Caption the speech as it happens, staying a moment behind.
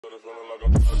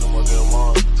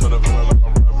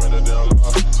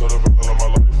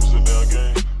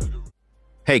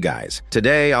Hey guys,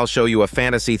 today I'll show you a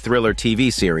fantasy thriller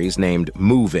TV series named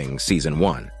Moving Season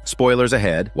 1. Spoilers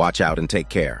ahead, watch out and take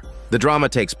care. The drama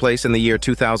takes place in the year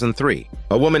 2003.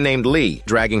 A woman named Lee,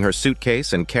 dragging her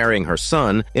suitcase and carrying her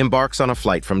son, embarks on a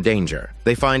flight from danger.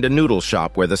 They find a noodle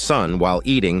shop where the son, while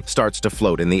eating, starts to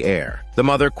float in the air. The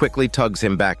mother quickly tugs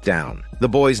him back down. The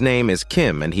boy's name is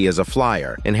Kim and he is a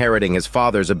flyer, inheriting his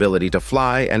father's ability to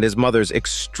fly and his mother's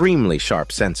extremely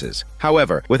sharp senses.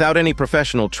 However, without any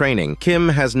professional training, Kim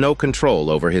has no control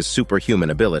over his superhuman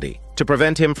ability. To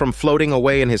prevent him from floating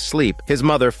away in his sleep, his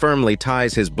mother firmly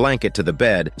ties his blanket to the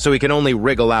bed so he can only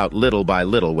wriggle out little by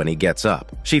little when he gets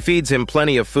up. She feeds him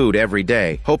plenty of food every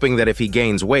day, hoping that if he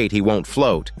gains weight he won't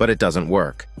float, but it doesn't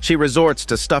work. She resorts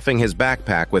to stuffing his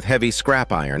backpack with heavy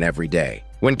scrap iron every day.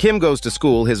 When Kim goes to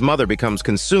school, his mother becomes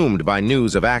consumed by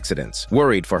news of accidents,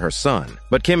 worried for her son.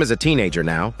 But Kim is a teenager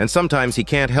now, and sometimes he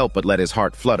can't help but let his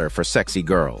heart flutter for sexy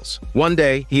girls. One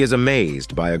day, he is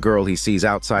amazed by a girl he sees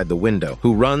outside the window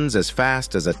who runs as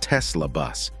fast as a Tesla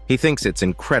bus. He thinks it's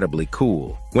incredibly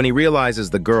cool. When he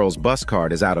realizes the girl's bus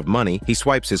card is out of money, he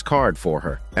swipes his card for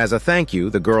her. As a thank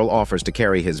you, the girl offers to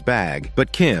carry his bag,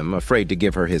 but Kim, afraid to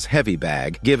give her his heavy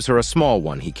bag, gives her a small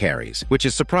one he carries, which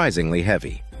is surprisingly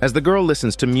heavy. As the girl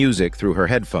listens to music through her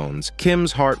headphones,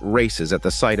 Kim's heart races at the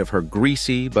sight of her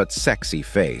greasy but sexy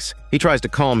face. He tries to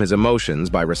calm his emotions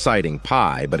by reciting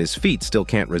pie, but his feet still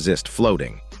can't resist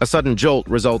floating. A sudden jolt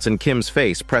results in Kim's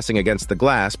face pressing against the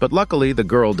glass, but luckily the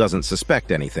girl doesn't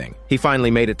suspect anything. He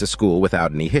finally made it to school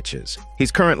without any hitches.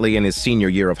 He's currently in his senior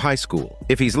year of high school.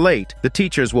 If he's late, the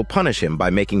teachers will punish him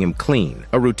by making him clean,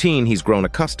 a routine he's grown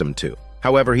accustomed to.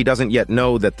 However, he doesn't yet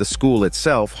know that the school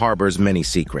itself harbors many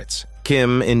secrets.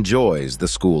 Kim enjoys the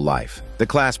school life. The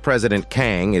class president,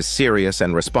 Kang, is serious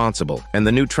and responsible, and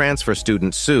the new transfer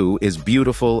student, Sue, is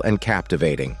beautiful and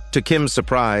captivating. To Kim's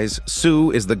surprise,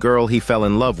 Sue is the girl he fell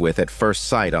in love with at first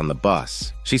sight on the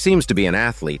bus. She seems to be an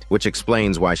athlete, which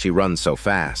explains why she runs so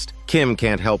fast. Kim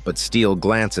can't help but steal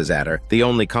glances at her, the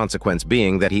only consequence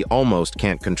being that he almost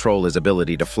can't control his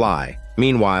ability to fly.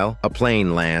 Meanwhile, a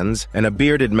plane lands, and a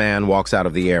bearded man walks out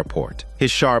of the airport. His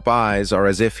sharp eyes are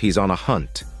as if he's on a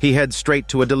hunt. He heads straight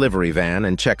to a delivery van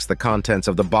and checks the contents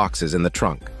of the boxes in the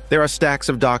trunk. There are stacks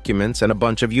of documents and a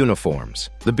bunch of uniforms.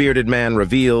 The bearded man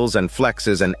reveals and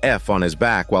flexes an F on his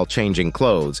back while changing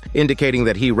clothes, indicating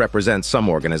that he represents some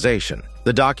organization.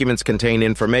 The documents contain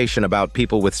information about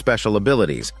people with special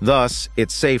abilities. Thus,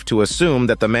 it's safe to assume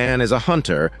that the man is a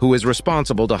hunter who is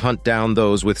responsible to hunt down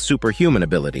those with superhuman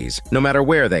abilities, no matter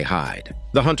where they hide.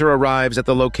 The hunter arrives at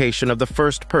the location of the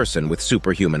first person with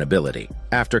superhuman ability.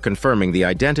 After confirming the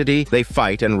identity, they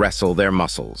fight and wrestle their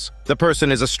muscles. The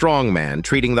person is a strong man,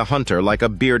 treating the hunter like a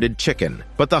bearded chicken.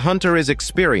 But the hunter is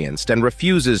experienced and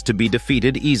refuses to be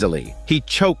defeated easily. He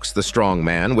chokes the strong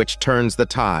man, which turns the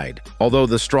tide. Although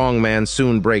the strong man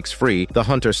soon breaks free, the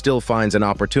hunter still finds an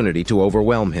opportunity to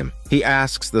overwhelm him. He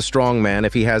asks the strong man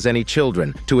if he has any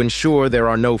children to ensure there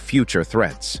are no future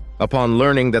threats. Upon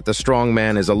learning that the strong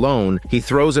man is alone, he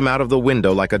throws him out of the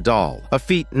window like a doll, a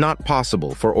feat not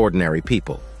possible for ordinary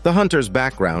people. The hunter's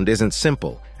background isn't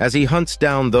simple. As he hunts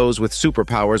down those with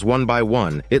superpowers one by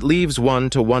one, it leaves one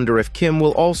to wonder if Kim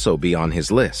will also be on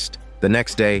his list. The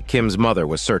next day, Kim's mother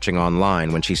was searching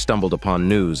online when she stumbled upon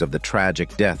news of the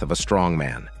tragic death of a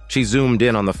strongman. She zoomed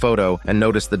in on the photo and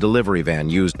noticed the delivery van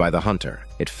used by the hunter.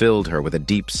 It filled her with a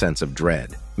deep sense of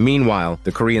dread. Meanwhile,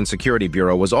 the Korean Security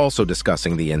Bureau was also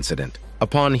discussing the incident.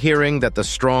 Upon hearing that the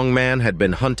strong man had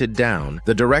been hunted down,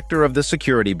 the director of the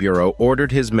Security Bureau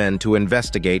ordered his men to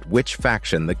investigate which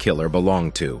faction the killer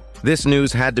belonged to. This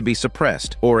news had to be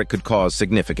suppressed, or it could cause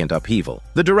significant upheaval.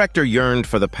 The director yearned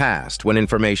for the past when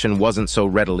information wasn't so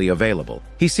readily available.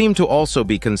 He seemed to also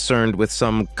be concerned with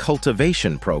some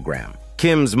cultivation program.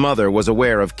 Kim's mother was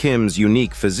aware of Kim's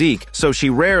unique physique, so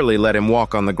she rarely let him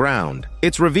walk on the ground.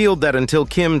 It's revealed that until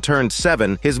Kim turned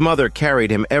 7, his mother carried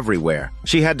him everywhere.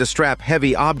 She had to strap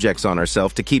heavy objects on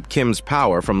herself to keep Kim's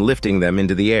power from lifting them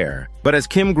into the air. But as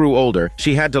Kim grew older,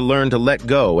 she had to learn to let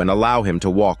go and allow him to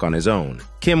walk on his own.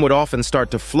 Kim would often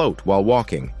start to float while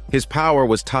walking. His power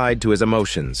was tied to his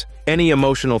emotions. Any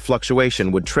emotional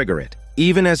fluctuation would trigger it.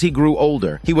 Even as he grew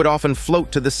older, he would often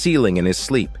float to the ceiling in his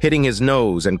sleep, hitting his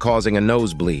nose and causing a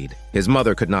nosebleed. His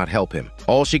mother could not help him.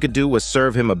 All she could do was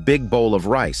serve him a big bowl of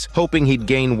rice, hoping he'd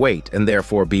gain weight and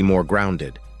therefore be more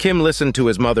grounded. Kim listened to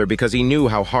his mother because he knew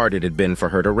how hard it had been for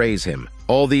her to raise him.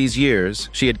 All these years,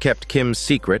 she had kept Kim's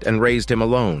secret and raised him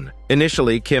alone.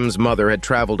 Initially, Kim's mother had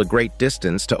traveled a great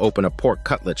distance to open a pork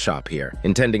cutlet shop here,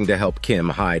 intending to help Kim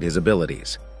hide his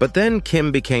abilities. But then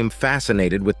Kim became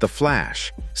fascinated with the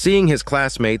Flash. Seeing his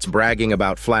classmates bragging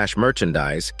about Flash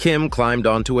merchandise, Kim climbed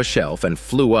onto a shelf and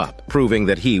flew up, proving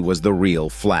that he was the real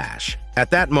Flash.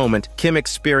 At that moment, Kim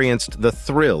experienced the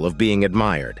thrill of being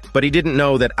admired, but he didn't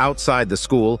know that outside the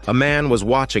school, a man was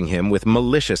watching him with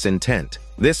malicious intent.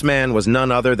 This man was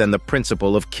none other than the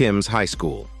principal of Kim's high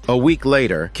school. A week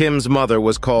later, Kim's mother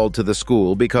was called to the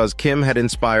school because Kim had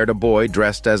inspired a boy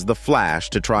dressed as the Flash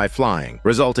to try flying,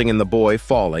 resulting in the boy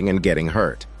falling and getting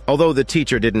hurt. Although the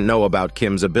teacher didn't know about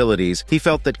Kim's abilities, he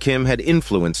felt that Kim had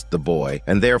influenced the boy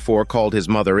and therefore called his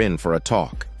mother in for a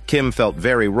talk. Kim felt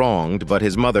very wronged, but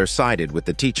his mother sided with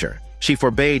the teacher. She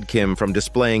forbade Kim from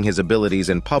displaying his abilities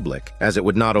in public, as it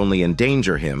would not only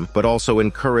endanger him, but also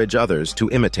encourage others to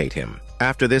imitate him.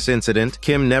 After this incident,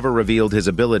 Kim never revealed his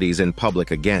abilities in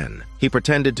public again. He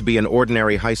pretended to be an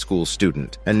ordinary high school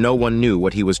student, and no one knew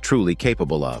what he was truly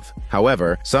capable of.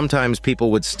 However, sometimes people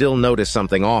would still notice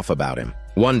something off about him.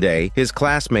 One day, his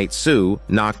classmate Sue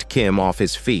knocked Kim off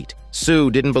his feet.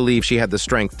 Sue didn't believe she had the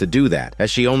strength to do that,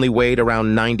 as she only weighed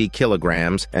around 90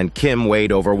 kilograms and Kim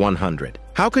weighed over 100.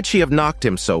 How could she have knocked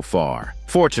him so far?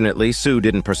 Fortunately, Sue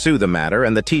didn't pursue the matter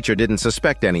and the teacher didn't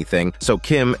suspect anything, so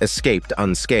Kim escaped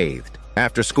unscathed.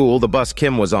 After school, the bus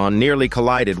Kim was on nearly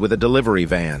collided with a delivery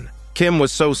van. Kim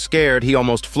was so scared he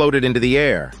almost floated into the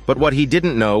air, but what he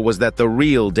didn't know was that the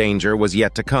real danger was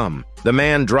yet to come. The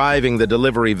man driving the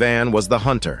delivery van was the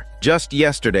hunter. Just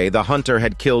yesterday, the hunter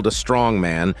had killed a strong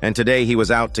man, and today he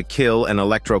was out to kill an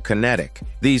electrokinetic.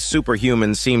 These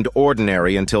superhumans seemed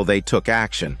ordinary until they took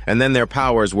action, and then their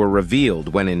powers were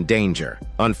revealed when in danger.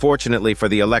 Unfortunately for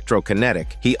the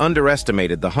electrokinetic, he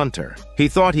underestimated the hunter. He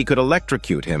thought he could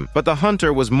electrocute him, but the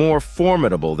hunter was more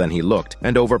formidable than he looked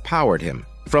and overpowered him.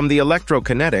 From the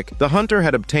electrokinetic, the hunter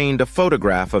had obtained a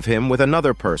photograph of him with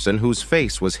another person whose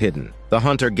face was hidden. The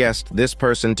hunter guessed this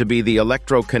person to be the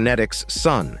electrokinetic's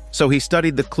son, so he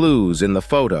studied the clues in the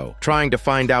photo, trying to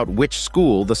find out which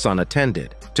school the son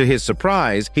attended. To his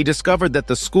surprise, he discovered that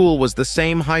the school was the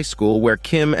same high school where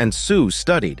Kim and Sue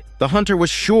studied. The hunter was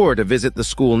sure to visit the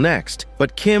school next,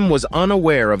 but Kim was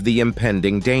unaware of the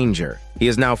impending danger. He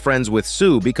is now friends with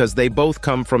Sue because they both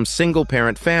come from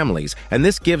single-parent families, and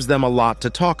this gives them a lot to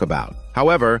talk about.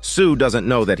 However, Sue doesn't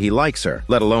know that he likes her,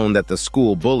 let alone that the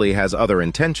school bully has other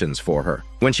intentions for her.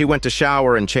 When she went to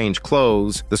shower and change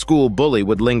clothes, the school bully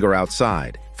would linger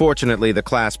outside. Fortunately, the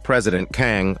class president,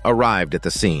 Kang, arrived at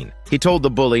the scene. He told the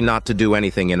bully not to do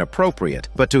anything inappropriate,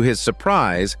 but to his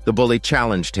surprise, the bully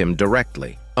challenged him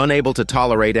directly. Unable to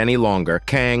tolerate any longer,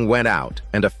 Kang went out,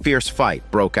 and a fierce fight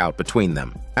broke out between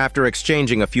them. After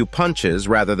exchanging a few punches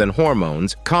rather than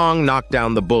hormones, Kang knocked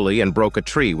down the bully and broke a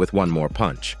tree with one more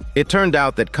punch. It turned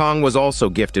out that Kang was also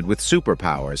gifted with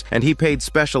superpowers, and he paid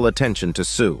special attention to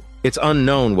Sue. It's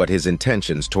unknown what his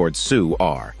intentions towards Sue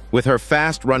are. With her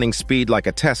fast running speed like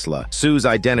a Tesla, Sue's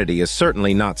identity is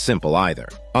certainly not simple either.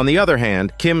 On the other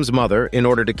hand, Kim's mother, in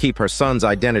order to keep her son's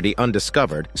identity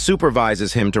undiscovered,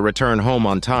 supervises him to return home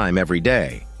on time every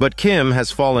day. But Kim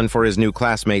has fallen for his new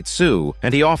classmate Sue,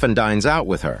 and he often dines out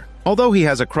with her. Although he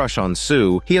has a crush on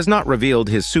Sue, he has not revealed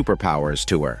his superpowers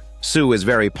to her. Sue is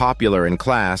very popular in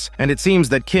class, and it seems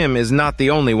that Kim is not the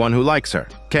only one who likes her.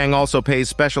 Kang also pays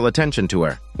special attention to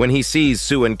her. When he sees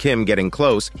Sue and Kim getting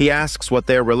close, he asks what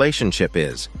their relationship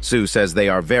is. Sue says they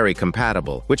are very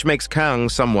compatible, which makes Kang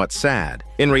somewhat sad.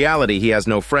 In reality, he has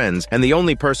no friends, and the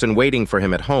only person waiting for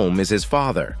him at home is his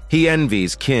father. He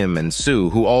envies Kim and Sue,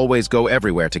 who always go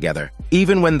everywhere together.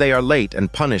 Even when they are late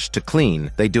and punished to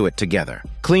clean, they do it together.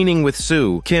 Cleaning with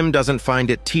Sue, Kim doesn't find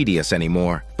it tedious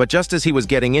anymore. But just as he was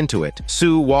getting into it,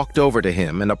 Sue walked over to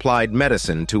him and applied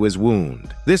medicine to his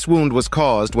wound. This wound was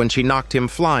caused when she knocked him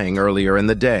flying earlier in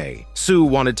the day. Sue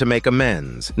wanted to make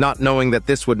amends, not knowing that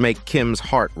this would make Kim's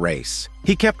heart race.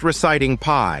 He kept reciting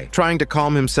Pi, trying to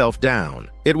calm himself down.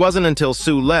 It wasn't until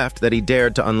Sue left that he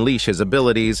dared to unleash his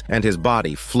abilities, and his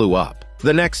body flew up.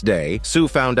 The next day, Sue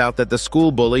found out that the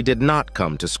school bully did not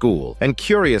come to school, and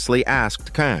curiously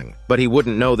asked Kang. But he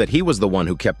wouldn't know that he was the one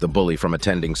who kept the bully from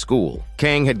attending school.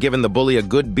 Kang had given the bully a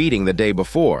good beating the day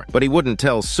before, but he wouldn't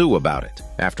tell Sue about it.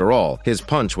 After all, his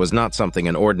punch was not something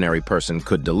an ordinary person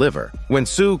could deliver. When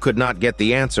Sue could not get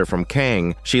the answer from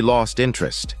Kang, she lost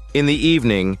interest. In the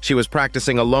evening, she was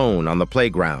practicing alone on the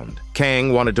playground.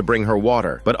 Kang wanted to bring her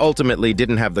water, but ultimately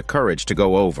didn't have the courage to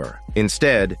go over.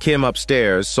 Instead, Kim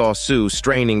upstairs saw Sue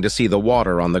straining to see the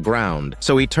water on the ground,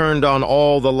 so he turned on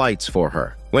all the lights for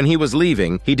her. When he was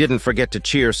leaving, he didn't forget to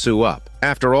cheer Sue up.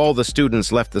 After all the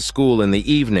students left the school in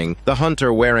the evening, the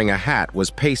hunter wearing a hat was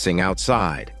pacing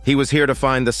outside. He was here to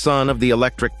find the son of the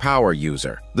electric power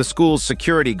user. The school's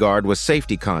security guard was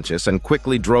safety conscious and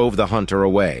quickly drove the hunter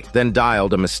away, then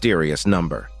dialed a mysterious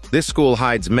number. This school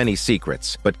hides many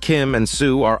secrets, but Kim and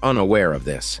Sue are unaware of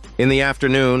this. In the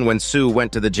afternoon, when Sue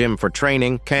went to the gym for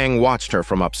training, Kang watched her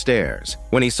from upstairs.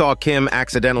 When he saw Kim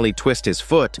accidentally twist his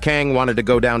foot, Kang wanted to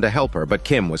go down to help her, but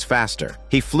Kim was faster.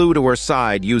 He flew to her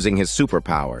side using his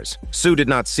superpowers. Sue did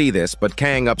not see this, but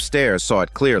Kang upstairs saw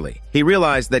it clearly. He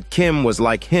realized that Kim was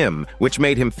like him, which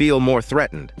made him feel more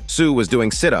threatened. Sue was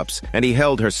doing sit-ups, and he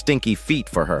held her stinky feet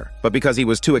for her. But because he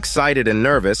was too excited and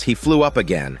nervous, he flew up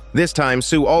again. This time,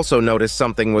 Sue also noticed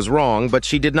something was wrong, but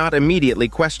she did not immediately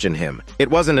question him. It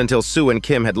wasn't until Sue and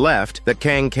Kim had left that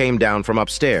Kang came down from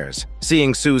upstairs.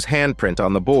 Seeing Sue's handprint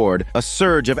on the board, a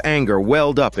surge of anger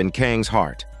welled up in Kang's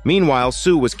heart. Meanwhile,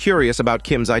 Sue was curious about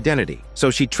Kim's identity,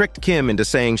 so she tricked Kim into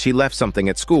saying she left something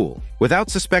at school. Without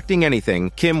suspecting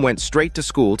anything, Kim went straight to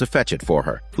school to fetch it for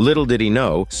her. Little did he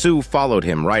know, Sue followed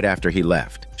him right after he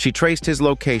left. She traced his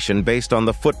location based on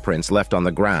the footprints left on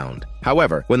the ground.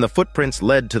 However, when the footprints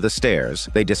led to the stairs,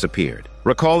 they disappeared.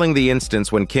 Recalling the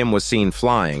instance when Kim was seen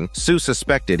flying, Sue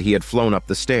suspected he had flown up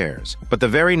the stairs. But the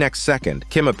very next second,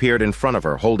 Kim appeared in front of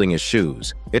her holding his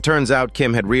shoes. It turns out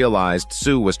Kim had realized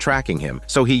Sue was tracking him,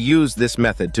 so he used this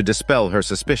method to dispel her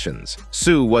suspicions.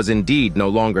 Sue was indeed no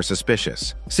longer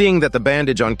suspicious. Seeing that the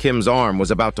bandage on Kim's arm was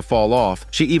about to fall off,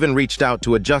 she even reached out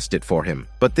to adjust it for him.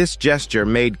 But this gesture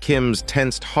made Kim's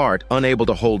tensed heart unable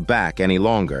to hold back any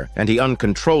longer, and he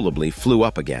uncontrollably flew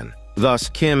up again. Thus,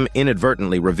 Kim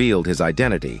inadvertently revealed his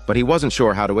identity, but he wasn't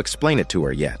sure how to explain it to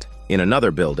her yet. In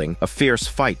another building, a fierce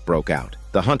fight broke out.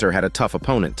 The hunter had a tough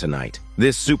opponent tonight.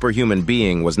 This superhuman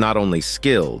being was not only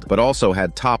skilled, but also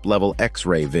had top-level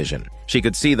X-ray vision. She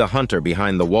could see the hunter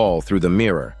behind the wall through the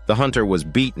mirror. The hunter was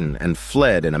beaten and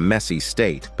fled in a messy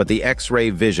state, but the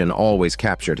X-ray vision always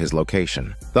captured his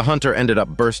location. The hunter ended up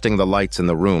bursting the lights in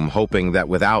the room, hoping that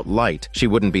without light, she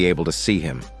wouldn't be able to see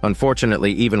him.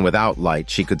 Unfortunately, even without light,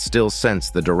 she could still sense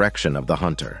the direction of the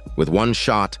hunter. With one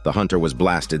shot, the hunter was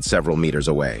blasted several meters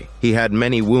away. He had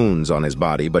many wounds on his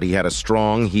body, but he had a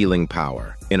strong healing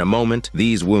power. In a moment,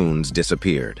 these wounds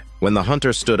disappeared. When the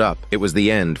hunter stood up, it was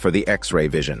the end for the X-ray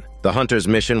vision. The hunter's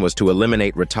mission was to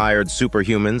eliminate retired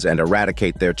superhumans and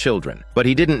eradicate their children. But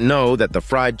he didn't know that the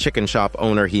fried chicken shop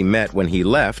owner he met when he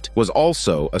left was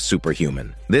also a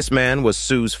superhuman. This man was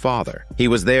Sue's father. He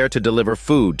was there to deliver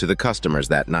food to the customers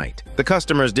that night. The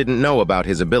customers didn't know about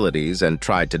his abilities and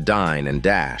tried to dine and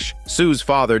dash. Sue's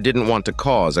father didn't want to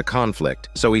cause a conflict,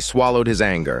 so he swallowed his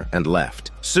anger and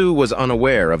left. Sue was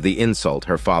unaware of the insult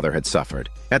her father had suffered.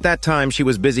 At that time, she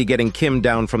was busy getting Kim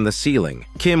down from the ceiling.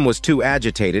 Kim was too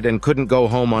agitated and couldn't go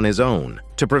home on his own.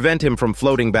 To prevent him from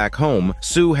floating back home,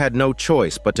 Sue had no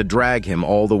choice but to drag him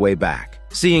all the way back.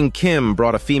 Seeing Kim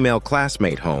brought a female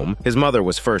classmate home, his mother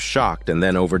was first shocked and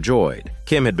then overjoyed.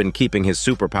 Kim had been keeping his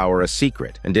superpower a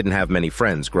secret and didn't have many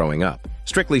friends growing up.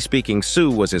 Strictly speaking,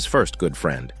 Sue was his first good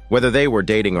friend. Whether they were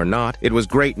dating or not, it was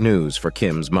great news for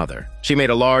Kim's mother. She made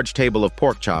a large table of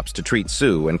pork chops to treat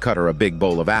Sue and cut her a big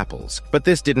bowl of apples. But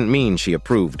this didn't mean she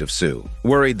approved of Sue.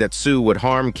 Worried that Sue would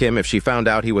harm Kim if she found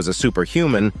out he was a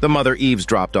superhuman, the mother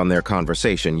eavesdropped on their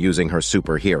conversation using her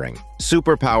super hearing.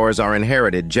 Superpowers are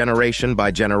inherited generation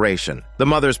by generation. The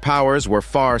mother's powers were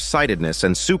far-sightedness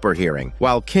and super hearing,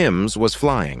 while Kim's was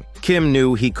flying. Kim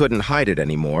knew he couldn't hide it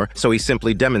anymore, so he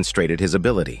simply demonstrated his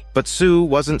ability. But Sue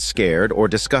wasn't scared or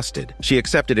disgusted. She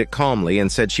accepted it calmly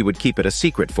and said she would keep it a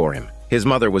secret for him. His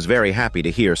mother was very happy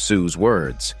to hear Sue's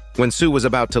words. When Sue was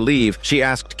about to leave, she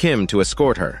asked Kim to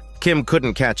escort her. Kim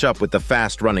couldn't catch up with the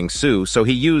fast-running Sue, so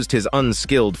he used his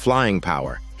unskilled flying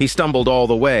power. He stumbled all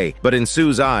the way, but in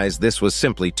Sue's eyes, this was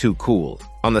simply too cool.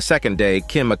 On the second day,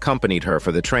 Kim accompanied her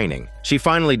for the training. She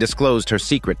finally disclosed her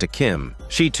secret to Kim.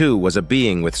 She too was a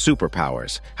being with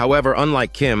superpowers. However,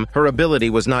 unlike Kim, her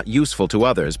ability was not useful to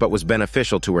others but was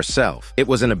beneficial to herself. It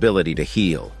was an ability to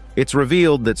heal. It's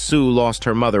revealed that Sue lost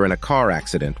her mother in a car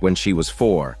accident when she was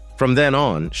 4. From then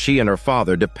on, she and her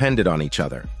father depended on each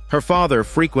other. Her father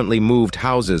frequently moved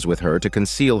houses with her to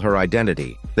conceal her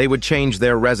identity. They would change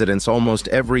their residence almost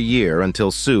every year until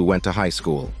Sue went to high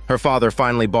school. Her father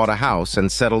finally bought a house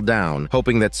and settled down,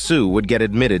 hoping that Sue would get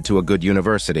admitted to a good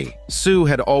university. Sue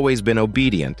had always been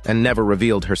obedient and never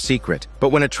revealed her secret. But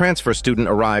when a transfer student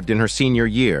arrived in her senior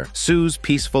year, Sue's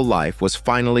peaceful life was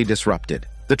finally disrupted.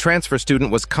 The transfer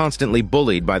student was constantly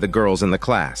bullied by the girls in the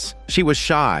class. She was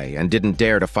shy and didn't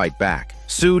dare to fight back.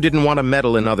 Sue didn't want to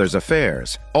meddle in others'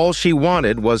 affairs. All she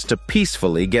wanted was to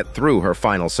peacefully get through her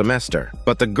final semester.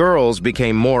 But the girls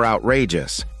became more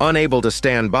outrageous. Unable to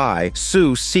stand by,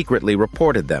 Sue secretly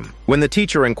reported them. When the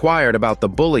teacher inquired about the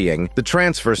bullying, the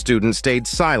transfer student stayed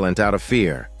silent out of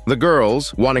fear. The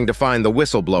girls, wanting to find the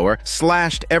whistleblower,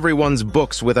 slashed everyone's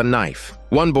books with a knife.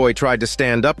 One boy tried to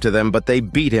stand up to them, but they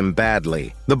beat him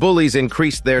badly. The bullies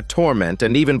increased their torment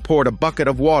and even poured a bucket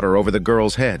of water over the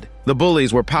girl's head. The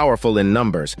bullies were powerful in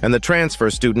numbers, and the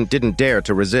transfer student didn't dare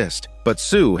to resist. But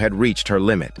Sue had reached her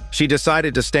limit. She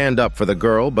decided to stand up for the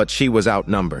girl, but she was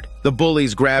outnumbered. The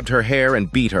bullies grabbed her hair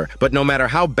and beat her, but no matter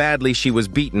how badly she was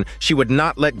beaten, she would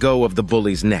not let go of the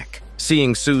bully's neck.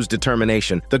 Seeing Sue's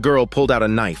determination, the girl pulled out a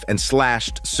knife and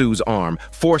slashed Sue's arm,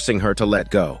 forcing her to let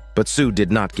go. But Sue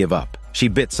did not give up. She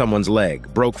bit someone's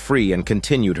leg, broke free, and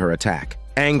continued her attack.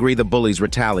 Angry, the bullies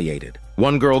retaliated.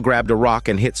 One girl grabbed a rock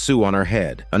and hit Sue on her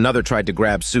head. Another tried to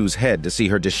grab Sue's head to see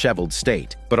her disheveled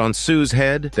state. But on Sue's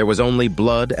head, there was only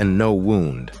blood and no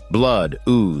wound. Blood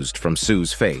oozed from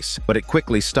Sue's face, but it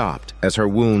quickly stopped as her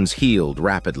wounds healed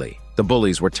rapidly. The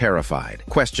bullies were terrified,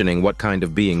 questioning what kind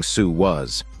of being Sue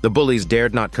was. The bullies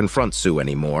dared not confront Sue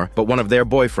anymore, but one of their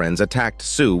boyfriends attacked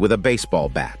Sue with a baseball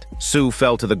bat. Sue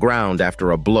fell to the ground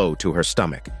after a blow to her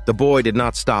stomach. The boy did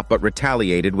not stop but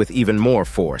retaliated with even more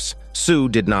force. Sue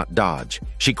did not dodge.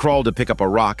 She crawled to pick up a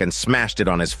rock and smashed it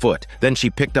on his foot. Then she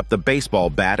picked up the baseball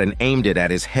bat and aimed it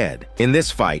at his head. In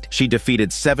this fight, she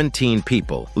defeated 17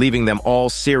 people, leaving them all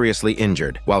seriously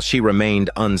injured, while she remained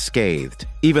unscathed.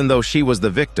 Even though she was the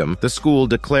victim, the school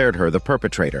declared her the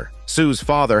perpetrator. Sue's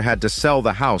father had to sell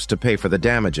the house to pay for the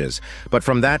damages, but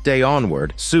from that day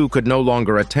onward, Sue could no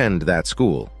longer attend that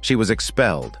school. She was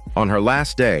expelled. On her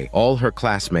last day, all her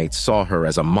classmates saw her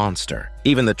as a monster.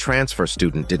 Even the transfer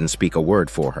student didn't speak a word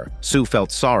for her. Sue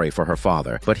felt sorry for her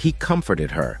father, but he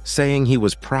comforted her, saying he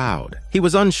was proud. He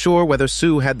was unsure whether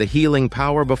Sue had the healing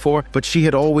power before, but she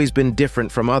had always been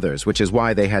different from others, which is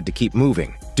why they had to keep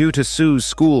moving. Due to Sue's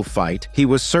school fight, he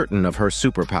was certain of her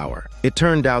superpower. It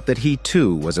turned out that he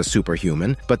too was a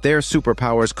superhuman, but their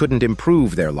superpowers couldn't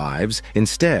improve their lives.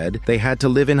 Instead, they had to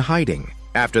live in hiding.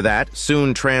 After that,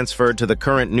 Sue transferred to the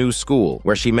current new school,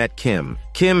 where she met Kim.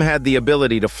 Kim had the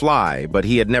ability to fly, but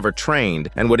he had never trained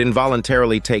and would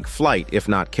involuntarily take flight if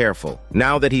not careful.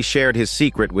 Now that he shared his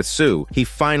secret with Sue, he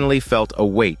finally felt a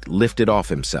weight lifted off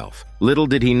himself. Little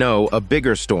did he know a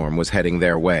bigger storm was heading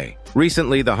their way.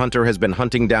 Recently, the hunter has been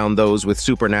hunting down those with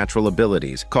supernatural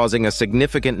abilities, causing a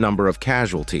significant number of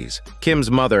casualties.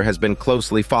 Kim's mother has been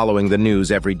closely following the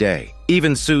news every day.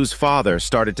 Even Sue's father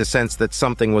started to sense that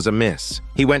something was amiss.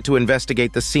 He went to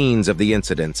investigate the scenes of the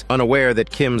incidents, unaware that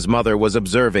Kim's mother was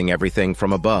observing everything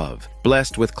from above.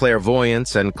 Blessed with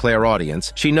clairvoyance and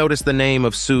clairaudience, she noticed the name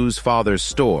of Sue's father's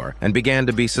store and began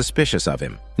to be suspicious of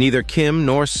him. Neither Kim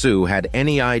nor Sue had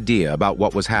any idea about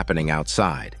what was happening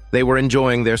outside. They were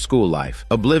enjoying their school life,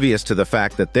 oblivious to the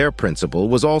fact that their principal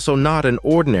was also not an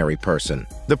ordinary person.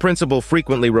 The principal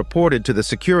frequently reported to the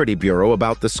security bureau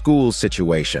about the school's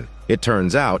situation. It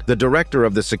turns out the director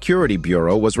of the security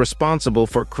bureau was responsible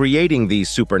for creating these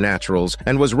supernaturals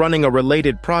and was running a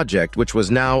related project which was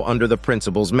now under the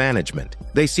principal's management.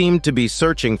 They seemed to be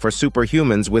searching for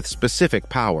superhumans with specific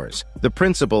powers. The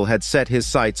principal had set his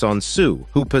sights on Sue,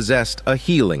 who possessed a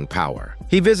healing power.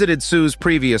 He visited Sue's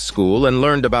previous school and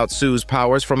learned about Sue's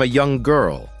powers from a young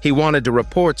girl. He wanted to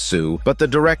report Sue, but the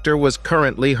director was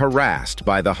currently harassed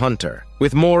by the hunter.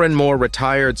 With more and more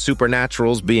retired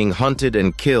supernaturals being hunted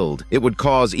and killed, it would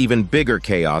cause even bigger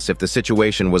chaos if the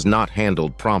situation was not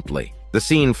handled promptly. The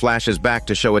scene flashes back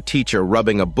to show a teacher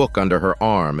rubbing a book under her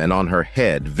arm and on her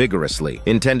head vigorously,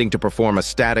 intending to perform a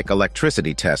static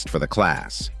electricity test for the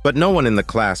class. But no one in the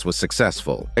class was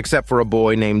successful, except for a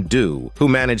boy named Dew, who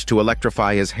managed to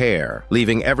electrify his hair,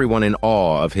 leaving everyone in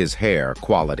awe of his hair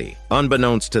quality.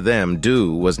 Unbeknownst to them,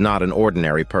 Dew was not an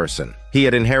ordinary person. He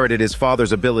had inherited his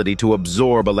father's ability to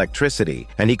absorb electricity,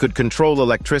 and he could control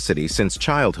electricity since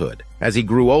childhood. As he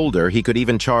grew older, he could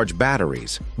even charge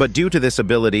batteries. But due to this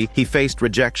ability, he faced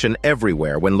rejection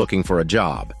everywhere when looking for a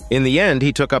job. In the end,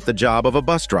 he took up the job of a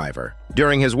bus driver.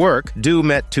 During his work, Dew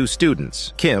met two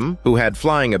students, Kim, who had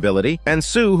flying ability, and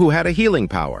Sue, who had a healing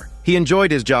power. He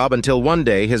enjoyed his job until one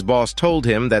day his boss told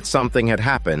him that something had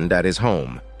happened at his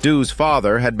home. Du's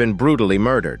father had been brutally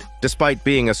murdered. Despite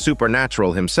being a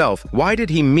supernatural himself, why did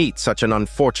he meet such an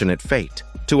unfortunate fate?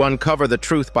 To uncover the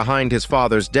truth behind his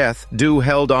father's death, Du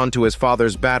held onto his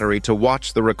father's battery to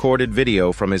watch the recorded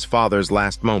video from his father's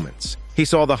last moments. He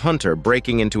saw the hunter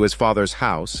breaking into his father's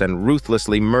house and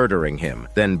ruthlessly murdering him,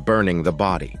 then burning the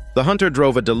body. The hunter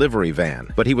drove a delivery van,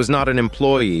 but he was not an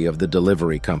employee of the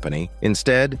delivery company.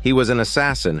 Instead, he was an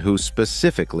assassin who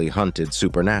specifically hunted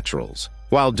supernaturals.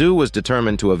 While Du was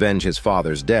determined to avenge his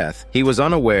father's death, he was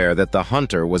unaware that the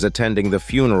hunter was attending the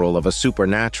funeral of a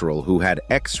supernatural who had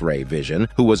X-ray vision,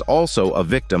 who was also a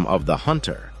victim of the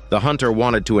hunter. The hunter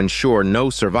wanted to ensure no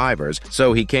survivors,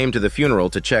 so he came to the funeral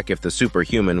to check if the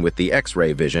superhuman with the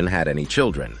X-ray vision had any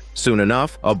children. Soon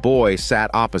enough, a boy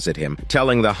sat opposite him,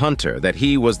 telling the hunter that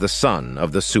he was the son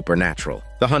of the supernatural.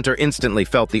 The hunter instantly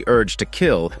felt the urge to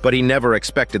kill, but he never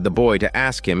expected the boy to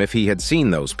ask him if he had seen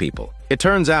those people. It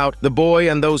turns out the boy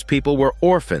and those people were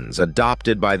orphans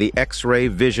adopted by the X-ray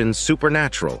vision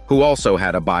supernatural, who also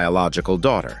had a biological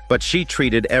daughter, but she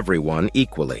treated everyone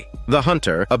equally. The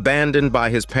hunter, abandoned by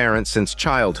his parents since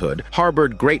childhood,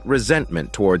 harbored great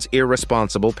resentment towards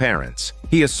irresponsible parents.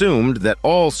 He assumed that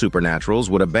all supernaturals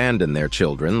would abandon their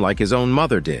children like his own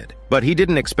mother did. But he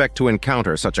didn't expect to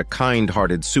encounter such a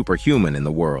kind-hearted superhuman in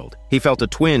the world. He felt a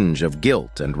twinge of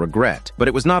guilt and regret, but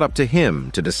it was not up to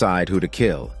him to decide who to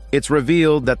kill. It's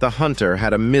revealed that the hunter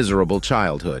had a miserable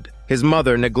childhood. His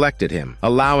mother neglected him,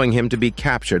 allowing him to be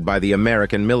captured by the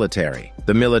American military.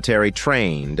 The military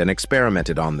trained and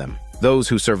experimented on them. Those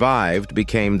who survived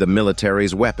became the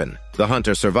military's weapon. The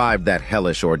hunter survived that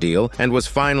hellish ordeal and was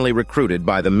finally recruited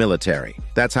by the military.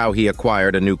 That's how he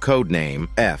acquired a new code name,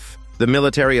 F. The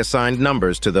military assigned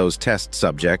numbers to those test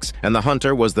subjects, and the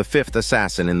hunter was the fifth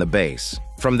assassin in the base.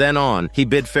 From then on, he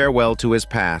bid farewell to his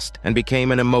past and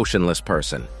became an emotionless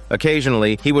person.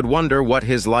 Occasionally, he would wonder what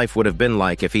his life would have been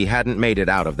like if he hadn't made it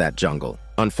out of that jungle.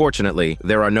 Unfortunately,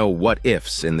 there are no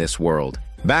what-ifs in this world.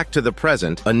 Back to the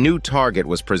present, a new target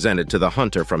was presented to the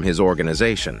hunter from his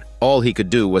organization. All he could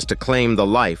do was to claim the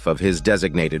life of his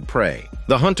designated prey.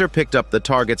 The hunter picked up the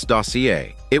target's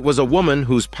dossier. It was a woman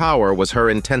whose power was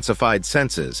her intensified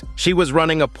senses. She was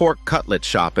running a pork cutlet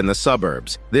shop in the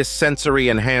suburbs. This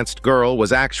sensory-enhanced girl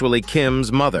was actually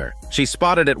Kim's mother. She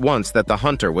spotted at once that the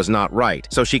hunter was not right,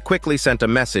 so she quickly sent a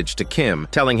message to Kim,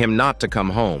 telling him not to come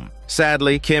home.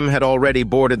 Sadly, Kim had already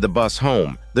boarded the bus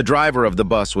home. The driver of the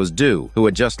bus was Du, who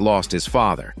had just lost his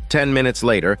father. 10 minutes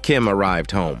later, Kim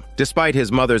arrived home. Despite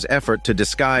his mother's effort to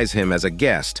disguise him as a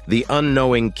guest, the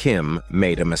unknowing Kim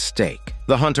made a mistake.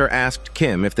 The hunter asked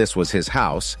Kim if this was his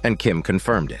house, and Kim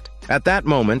confirmed it. At that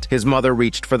moment, his mother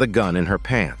reached for the gun in her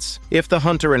pants. If the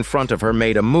hunter in front of her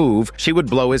made a move, she would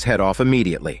blow his head off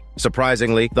immediately.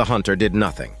 Surprisingly, the hunter did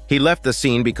nothing. He left the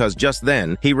scene because just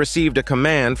then, he received a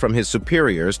command from his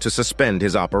superiors to suspend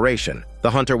his operation.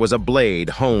 The hunter was a blade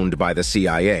honed by the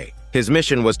CIA. His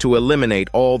mission was to eliminate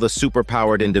all the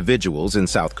superpowered individuals in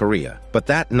South Korea. But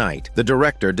that night, the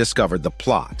director discovered the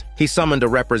plot. He summoned a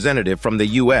representative from the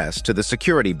U.S. to the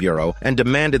Security Bureau and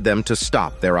demanded them to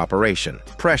stop their operation.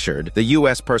 Pressured, the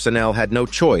U.S. personnel had no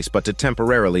choice but to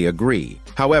temporarily agree.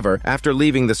 However, after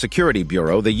leaving the Security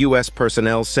Bureau, the U.S.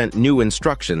 personnel sent new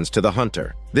instructions to the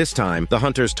hunter. This time, the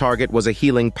hunter's target was a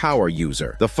healing power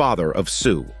user, the father of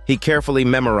Sue. He carefully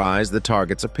memorized the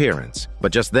target's appearance.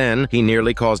 But just then, he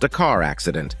nearly caused a car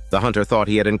accident. The hunter thought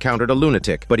he had encountered a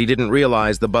lunatic, but he didn't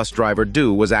realize the bus driver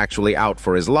Du was actually out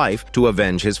for his life to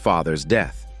avenge his father's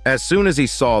death. As soon as he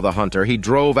saw the hunter, he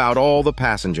drove out all the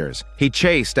passengers. He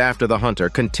chased after the hunter,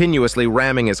 continuously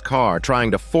ramming his car,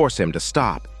 trying to force him to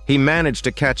stop. He managed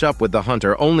to catch up with the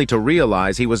hunter only to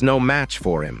realize he was no match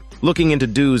for him. Looking into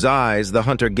Du's eyes, the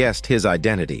hunter guessed his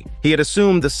identity. He had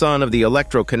assumed the son of the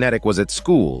electrokinetic was at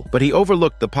school, but he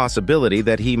overlooked the possibility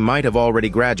that he might have already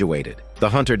graduated. The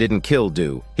hunter didn't kill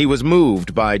Du. He was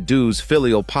moved by Du's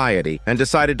filial piety and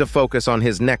decided to focus on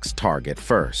his next target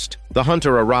first. The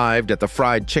hunter arrived at the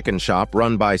fried chicken shop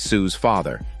run by Sue's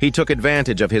father. He took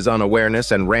advantage of his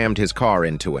unawareness and rammed his car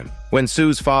into him. When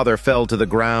Sue's father fell to the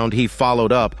ground, he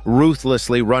followed up,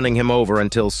 ruthlessly running him over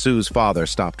until Sue's father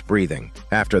stopped breathing.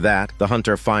 After that, the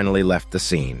hunter finally left the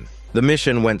scene. The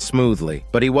mission went smoothly,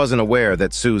 but he wasn't aware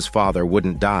that Sue's father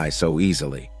wouldn't die so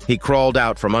easily. He crawled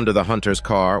out from under the hunter's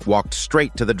car, walked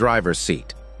straight to the driver's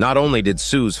seat. Not only did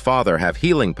Sue's father have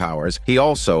healing powers, he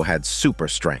also had super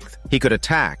strength. He could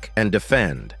attack and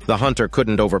defend. The hunter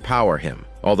couldn't overpower him.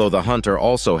 Although the hunter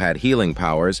also had healing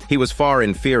powers, he was far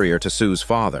inferior to Sue's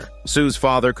father. Sue's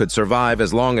father could survive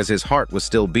as long as his heart was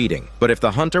still beating, but if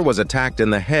the hunter was attacked in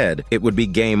the head, it would be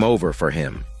game over for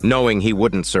him. Knowing he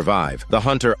wouldn't survive, the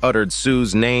hunter uttered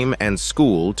Sue's name and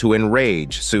school to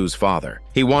enrage Sue's father.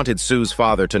 He wanted Sue's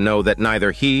father to know that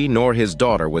neither he nor his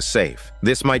daughter was safe.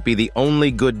 This might be the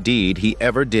only good deed he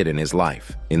ever did in his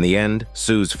life. In the end,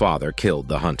 Sue's father killed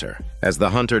the hunter. As the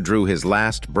hunter drew his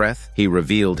last breath, he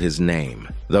revealed his name.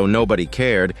 Though nobody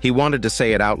cared, he wanted to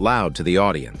say it out loud to the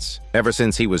audience. Ever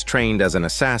since he was trained as an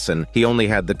assassin, he only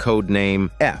had the code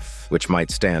name F, which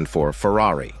might stand for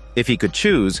Ferrari. If he could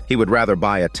choose, he would rather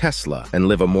buy a Tesla and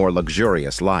live a more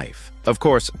luxurious life. Of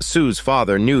course, Sue's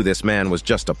father knew this man was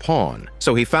just a pawn,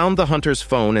 so he found the hunter's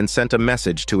phone and sent a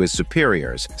message to his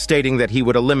superiors, stating that he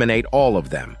would eliminate all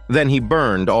of them. Then he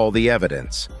burned all the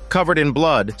evidence. Covered in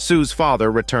blood, Sue's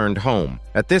father returned home.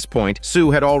 At this point,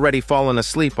 Sue had already fallen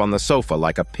asleep on the sofa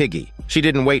like a piggy. She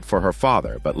didn't wait for her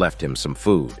father, but left him some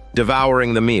food.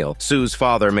 Devouring the meal, Sue's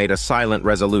father made a silent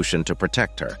resolution to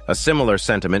protect her, a similar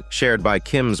sentiment shared by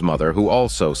Kim's mother, who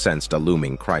also sensed a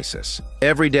looming crisis.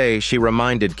 Every day, she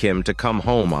reminded Kim to come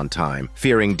home on time,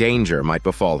 fearing danger might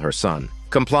befall her son.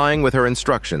 Complying with her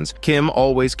instructions, Kim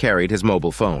always carried his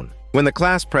mobile phone. When the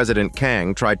class president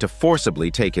Kang tried to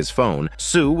forcibly take his phone,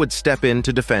 Sue would step in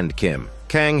to defend Kim.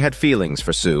 Kang had feelings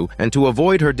for Sue, and to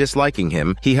avoid her disliking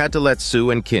him, he had to let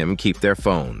Sue and Kim keep their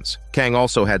phones. Kang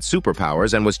also had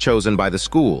superpowers and was chosen by the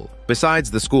school.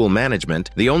 Besides the school management,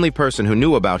 the only person who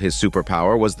knew about his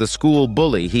superpower was the school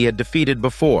bully he had defeated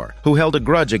before, who held a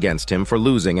grudge against him for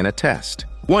losing in a test.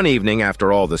 One evening,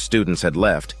 after all the students had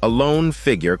left, a lone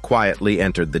figure quietly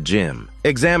entered the gym.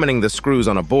 Examining the screws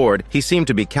on a board, he seemed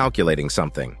to be calculating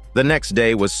something. The next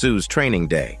day was Sue's training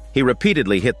day. He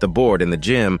repeatedly hit the board in the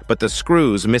gym, but the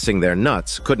screws, missing their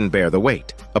nuts, couldn't bear the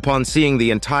weight. Upon seeing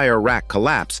the entire rack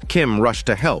collapse, Kim rushed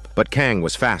to help, but Kang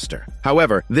was faster.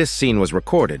 However, this scene was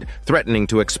recorded, threatening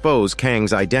to expose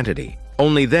Kang's identity.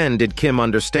 Only then did Kim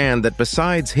understand that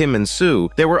besides him and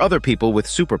Sue, there were other people with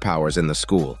superpowers in the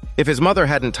school. If his mother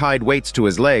hadn't tied weights to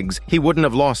his legs, he wouldn't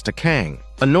have lost to Kang.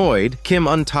 Annoyed, Kim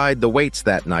untied the weights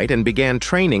that night and began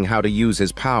training how to use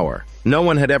his power. No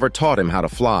one had ever taught him how to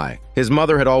fly. His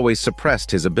mother had always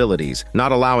suppressed his abilities,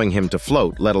 not allowing him to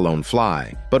float, let alone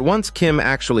fly. But once Kim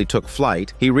actually took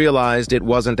flight, he realized it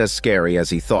wasn't as scary as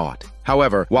he thought.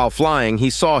 However, while flying, he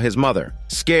saw his mother.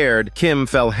 Scared, Kim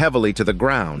fell heavily to the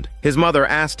ground. His mother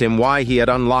asked him why he had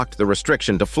unlocked the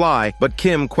restriction to fly, but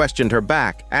Kim questioned her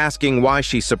back, asking why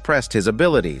she suppressed his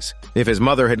abilities. If his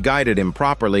mother had guided him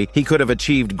properly, he could have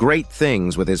achieved great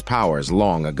things with his powers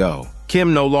long ago.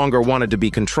 Kim no longer wanted to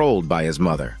be controlled by his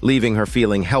mother, leaving her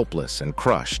feeling helpless and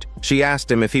crushed. She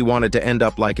asked him if he wanted to end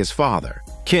up like his father.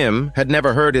 Kim had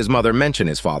never heard his mother mention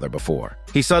his father before.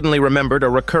 He suddenly remembered a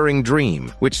recurring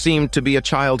dream, which seemed to be a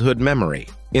childhood memory.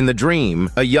 In the dream,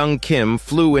 a young Kim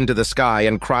flew into the sky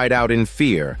and cried out in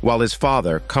fear, while his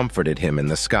father comforted him in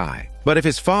the sky. But if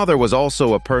his father was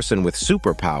also a person with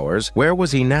superpowers, where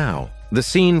was he now? The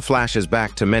scene flashes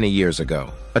back to many years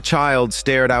ago. A child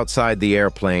stared outside the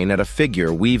airplane at a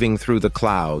figure weaving through the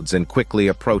clouds and quickly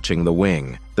approaching the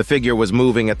wing. The figure was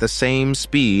moving at the same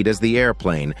speed as the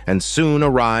airplane and soon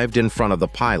arrived in front of the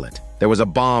pilot. There was a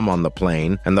bomb on the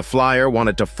plane, and the flyer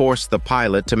wanted to force the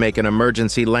pilot to make an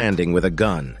emergency landing with a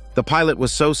gun. The pilot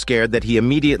was so scared that he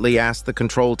immediately asked the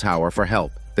control tower for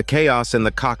help. The chaos in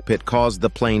the cockpit caused the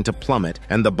plane to plummet,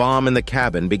 and the bomb in the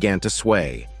cabin began to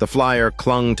sway. The flyer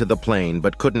clung to the plane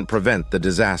but couldn't prevent the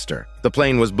disaster. The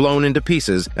plane was blown into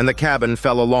pieces, and the cabin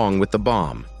fell along with the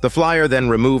bomb. The flyer then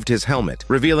removed his helmet,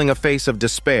 revealing a face of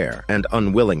despair and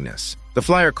unwillingness. The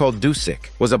flyer, called Dusik,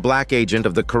 was a black agent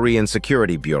of the Korean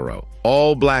Security Bureau.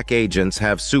 All black agents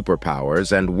have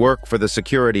superpowers and work for the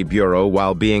Security Bureau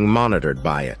while being monitored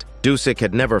by it. Dusik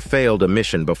had never failed a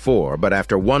mission before, but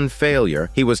after one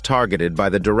failure, he was targeted by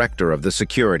the director of the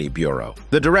Security Bureau.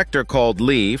 The director called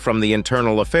Lee from the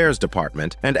Internal Affairs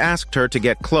Department and asked her to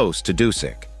get close to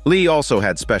Dusik. Lee also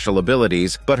had special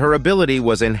abilities, but her ability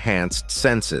was enhanced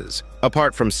senses.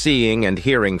 Apart from seeing and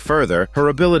hearing further, her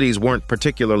abilities weren't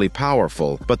particularly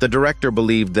powerful, but the director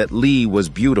believed that Lee was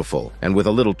beautiful, and with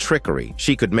a little trickery,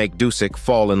 she could make Dusik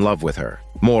fall in love with her.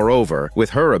 Moreover, with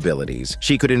her abilities,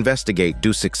 she could investigate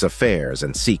Dusik's affairs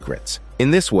and secrets. In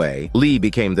this way, Lee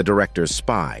became the director's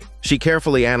spy. She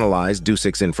carefully analyzed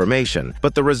Dusik's information,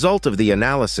 but the result of the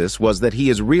analysis was that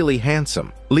he is really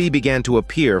handsome. Lee began to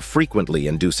appear frequently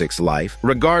in Dusik's life.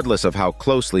 Regardless of how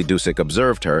closely Dusik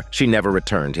observed her, she never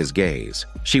returned his gaze.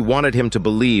 She wanted him to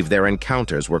believe their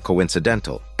encounters were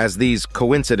coincidental. As these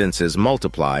coincidences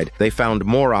multiplied, they found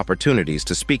more opportunities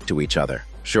to speak to each other.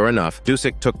 Sure enough,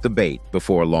 Dusik took the bait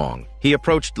before long. He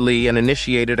approached Lee and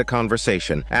initiated a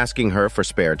conversation, asking her for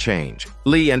spare change.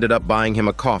 Lee ended up buying him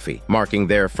a coffee, marking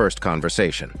their first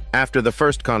conversation. After the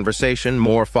first conversation,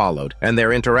 more followed, and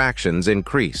their interactions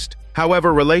increased.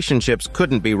 However, relationships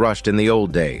couldn't be rushed in the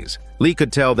old days. Lee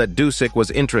could tell that Dusik was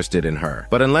interested in her,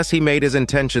 but unless he made his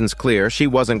intentions clear, she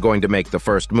wasn't going to make the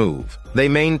first move. They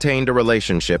maintained a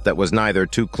relationship that was neither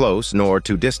too close nor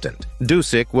too distant.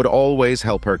 Dusik would always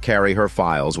help her carry her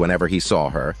files whenever he saw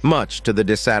her, much to the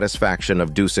dissatisfaction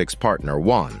of Dusik's partner,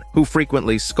 Juan, who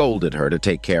frequently scolded her to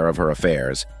take care of her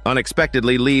affairs.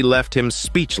 Unexpectedly, Lee left him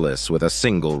speechless with a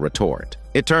single retort.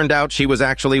 It turned out she was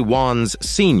actually Juan's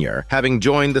senior, having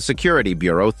joined the security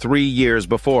bureau 3 years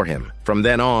before him. From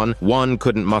then on, Juan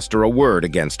couldn't muster a word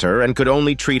against her and could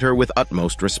only treat her with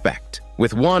utmost respect.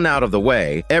 With Juan out of the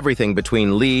way, everything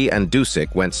between Lee and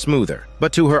Dusik went smoother.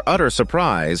 But to her utter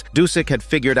surprise, Dusik had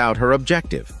figured out her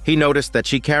objective. He noticed that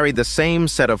she carried the same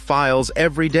set of files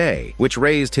every day, which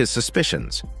raised his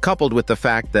suspicions. Coupled with the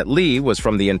fact that Lee was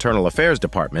from the Internal Affairs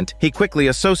Department, he quickly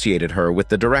associated her with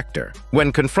the director.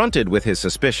 When confronted with his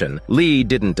suspicion, Lee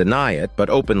didn't deny it,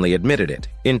 but openly admitted it.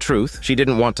 In truth, she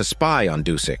didn't want to spy on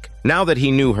Dusik. Now that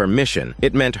he knew her mission,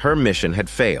 it meant her mission had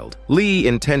failed. Lee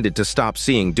intended to stop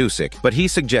seeing Dusik, but he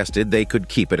suggested they could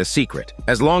keep it a secret.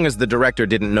 As long as the director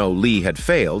didn't know Lee had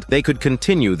failed, they could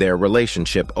continue their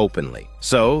relationship openly.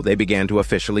 So they began to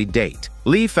officially date.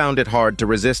 Lee found it hard to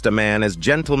resist a man as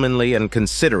gentlemanly and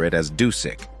considerate as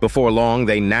Dusik. Before long,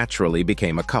 they naturally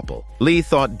became a couple. Lee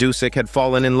thought Dusik had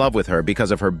fallen in love with her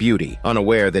because of her beauty,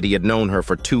 unaware that he had known her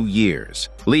for 2 years.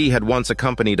 Lee had once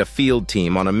accompanied a field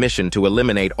team on a mission to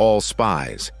eliminate all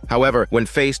spies. However, when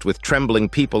faced with trembling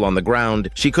people on the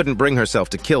ground, she couldn't bring herself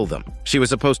to kill them. She was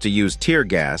supposed to use tear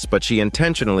gas, but she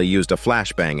intentionally used a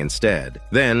flashbang instead.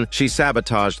 Then, she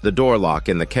sabotaged the door lock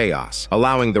in the chaos,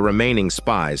 allowing the remaining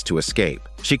spies to escape.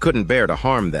 She couldn't bear to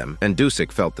harm them, and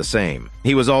Dusik felt the same.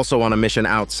 He was also on a mission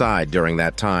outside during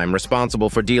that time,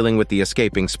 responsible for dealing with the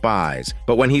escaping spies.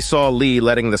 But when he saw Lee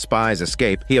letting the spies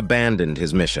escape, he abandoned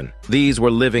his mission. These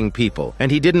were living people,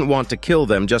 and he didn't want to kill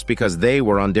them just because they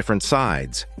were on different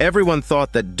sides. Everyone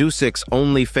thought that Dusik's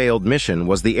only failed mission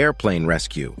was the airplane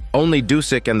rescue. Only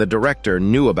Dusik and the director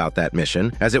knew about that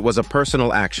mission, as it was a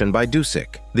personal action by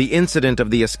Dusik. The incident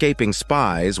of the escaping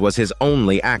spies was his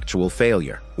only actual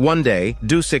failure. One day,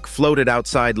 Dusik floated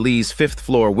outside Lee's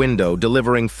 5th-floor window,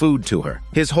 delivering food to her.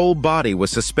 His whole body was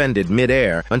suspended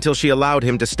mid-air until she allowed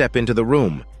him to step into the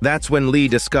room. That's when Lee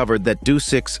discovered that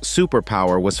Dusik's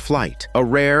superpower was flight, a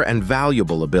rare and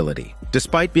valuable ability.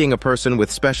 Despite being a person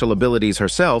with special abilities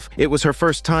herself, it was her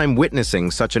first time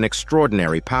witnessing such an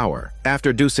extraordinary power.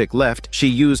 After Dusik left, she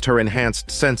used her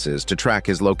enhanced senses to track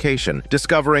his location,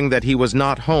 discovering that he was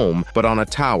not home but on a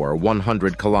tower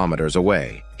 100 kilometers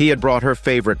away. He had brought her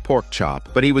favorite pork chop,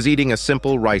 but he was eating a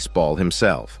simple rice ball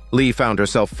himself. Lee found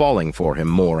herself falling for him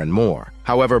more and more.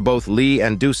 However, both Lee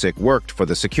and Dusik worked for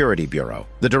the security bureau.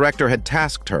 The director had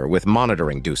tasked her with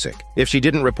monitoring Dusik. If she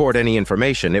didn't report any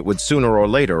information, it would sooner or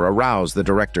later arouse the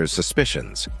director's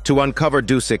suspicions. To uncover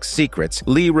Dusik's secrets,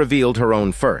 Lee revealed her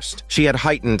own first. She had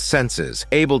heightened senses,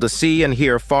 able to see and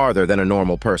hear farther than a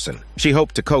normal person. She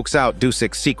hoped to coax out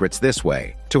Dusik's secrets this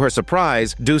way. To her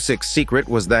surprise, Dusik's secret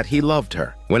was that he loved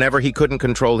her. Whenever he couldn't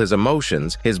control his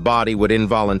emotions, his body would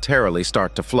involuntarily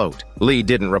start to float. Lee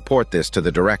didn't report this to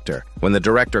the director. When the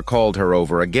director called her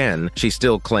over again, she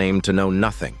still claimed to know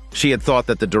nothing. She had thought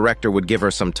that the director would give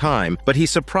her some time, but he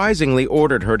surprisingly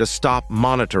ordered her to stop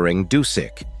monitoring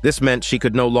Dusik. This meant she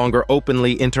could no longer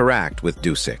openly interact with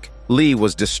Dusik. Lee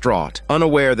was distraught,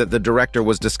 unaware that the director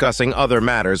was discussing other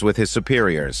matters with his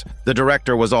superiors. The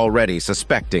director was already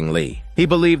suspecting Lee. He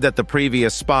believed that the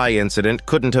previous spy incident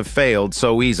couldn't have failed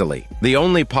so easily. The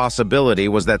only possibility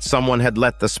was that someone had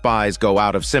let the spies go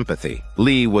out of sympathy.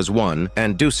 Lee was one,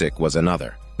 and Dusik was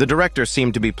another. The director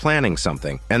seemed to be planning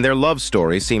something, and their love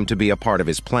story seemed to be a part of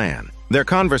his plan. Their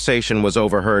conversation was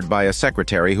overheard by a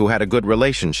secretary who had a good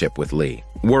relationship with Lee.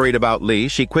 Worried about Lee,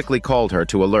 she quickly called her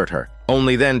to alert her.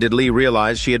 Only then did Lee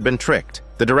realize she had been tricked.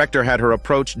 The director had her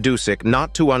approach Dusik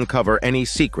not to uncover any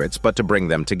secrets but to bring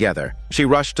them together. She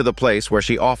rushed to the place where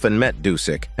she often met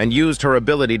Dusik and used her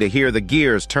ability to hear the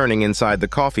gears turning inside the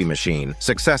coffee machine,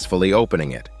 successfully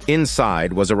opening it.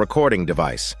 Inside was a recording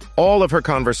device. All of her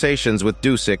conversations with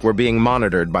Dusik were being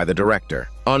monitored by the director.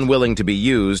 Unwilling to be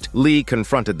used, Lee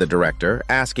confronted the director,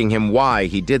 asking him why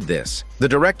he did this. The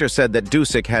director said that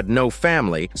Dusik had no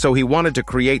family, so he wanted to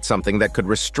create something that could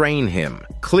restrain him.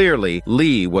 Clearly,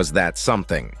 Lee was that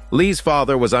something. Lee's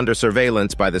father was under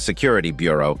surveillance by the security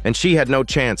bureau, and she had no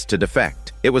chance to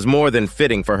defect. It was more than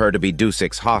fitting for her to be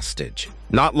Dusuk's hostage.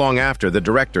 Not long after, the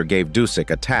director gave Dusuk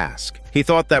a task. He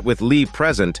thought that with Lee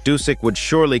present, Dusuk would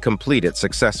surely complete it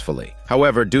successfully.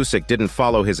 However, Dusuk didn't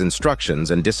follow his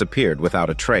instructions and disappeared without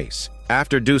a trace.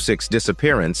 After Dusuk's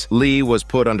disappearance, Lee was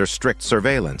put under strict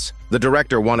surveillance. The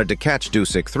director wanted to catch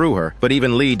Dusuk through her, but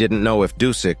even Lee didn't know if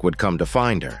Dusuk would come to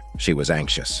find her. She was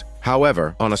anxious.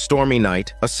 However, on a stormy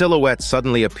night, a silhouette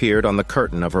suddenly appeared on the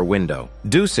curtain of her window.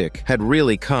 Dusuk had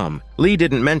really come. Lee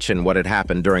didn't mention what had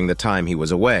happened during the time he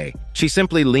was away. She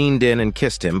simply leaned in and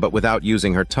kissed him, but without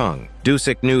using her tongue.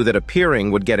 Dusuk knew that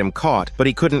appearing would get him caught, but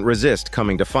he couldn't resist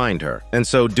coming to find her, and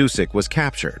so Dusuk was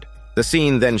captured. The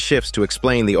scene then shifts to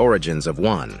explain the origins of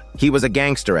Won. He was a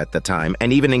gangster at the time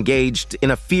and even engaged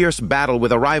in a fierce battle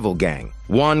with a rival gang.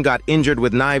 Won got injured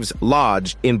with knives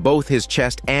lodged in both his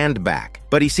chest and back,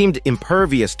 but he seemed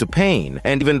impervious to pain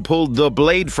and even pulled the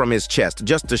blade from his chest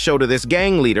just to show to this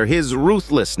gang leader his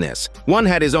ruthlessness. Won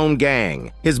had his own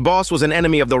gang. His boss was an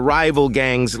enemy of the rival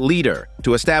gang's leader.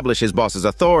 To establish his boss's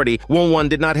authority, Won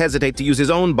did not hesitate to use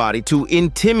his own body to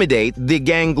intimidate the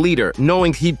gang leader,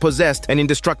 knowing he possessed an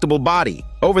indestructible body.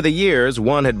 Over the years,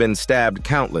 Won had been stabbed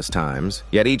countless times,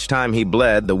 yet each time he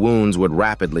bled, the wounds would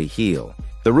rapidly heal.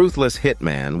 The ruthless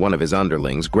hitman, one of his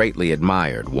underlings, greatly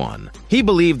admired Won. He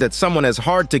believed that someone as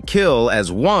hard to kill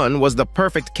as Won was the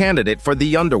perfect candidate for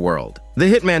the underworld.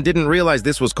 The hitman didn't realize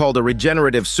this was called a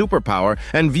regenerative superpower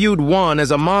and viewed Won as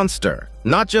a monster.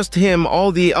 Not just him,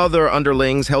 all the other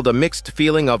underlings held a mixed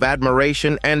feeling of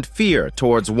admiration and fear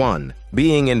towards Won.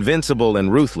 Being invincible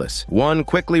and ruthless, Won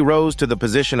quickly rose to the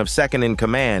position of second in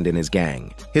command in his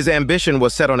gang. His ambition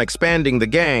was set on expanding the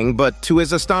gang, but to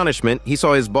his astonishment, he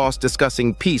saw his boss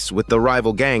discussing peace with the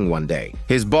rival gang one day.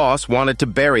 His boss wanted to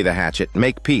bury the hatchet,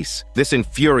 make peace. This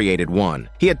infuriated Won.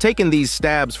 He had taken these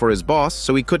stabs for his boss,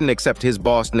 so he couldn't accept his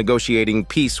boss negotiating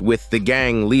peace with the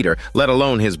gang leader, let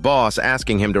alone his boss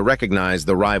asking him to recognize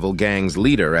the rival gang's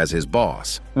leader as his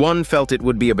boss. Won felt it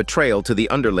would be a betrayal to the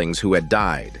underlings who had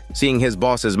died. Seeing his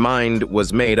boss's mind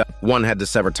was made up, Won had to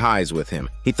sever ties with him.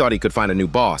 He thought he could find a new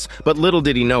boss, but little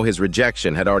did he know his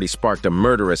rejection had already sparked a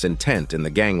murderous intent in the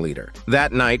gang leader.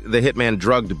 That night, the hitman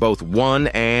drugged both Won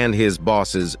and his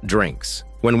boss's drinks.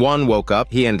 When Won woke up,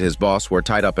 he and his boss were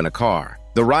tied up in a car.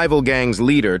 The rival gang's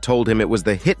leader told him it was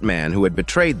the hitman who had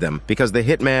betrayed them because the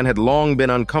hitman had long been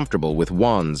uncomfortable with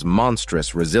Won's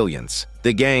monstrous resilience.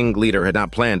 The gang leader had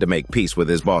not planned to make peace with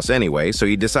his boss anyway, so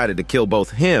he decided to kill both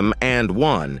him and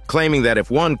Won, claiming that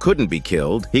if Won couldn't be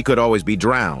killed, he could always be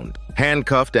drowned.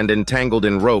 Handcuffed and entangled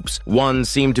in ropes, Won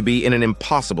seemed to be in an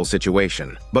impossible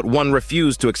situation. But Won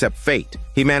refused to accept fate.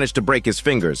 He managed to break his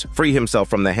fingers, free himself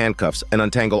from the handcuffs, and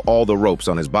untangle all the ropes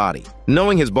on his body.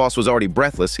 Knowing his boss was already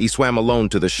breathless, he swam alone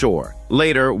to the shore.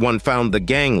 Later, Won found the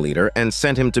gang leader and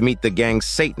sent him to meet the gang's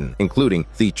Satan, including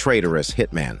the traitorous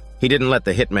hitman. He didn't let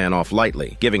the hitman off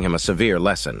lightly, giving him a severe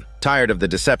lesson. Tired of the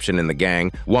deception in the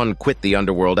gang, Won quit the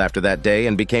underworld after that day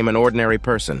and became an ordinary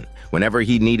person. Whenever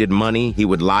he needed money, he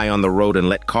would lie on the road and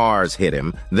let cars hit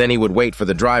him. Then he would wait for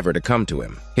the driver to come to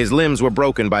him. His limbs were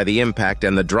broken by the impact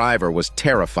and the driver was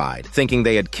terrified, thinking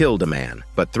they had killed a man.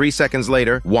 But 3 seconds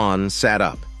later, Won sat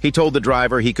up. He told the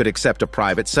driver he could accept a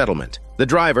private settlement. The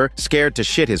driver, scared to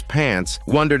shit his pants,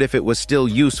 wondered if it was still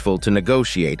useful to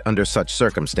negotiate under such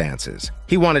circumstances.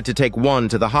 He wanted to take Won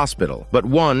to the hospital, but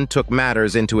Won took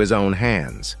matters into his own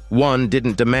hands. Won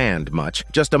didn't demand much,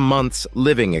 just a month's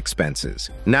living expenses.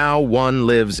 Now Won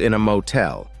lives in a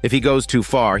motel. If he goes too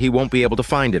far, he won't be able to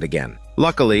find it again.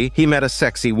 Luckily, he met a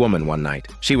sexy woman one night.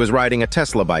 She was riding a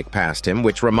Tesla bike past him,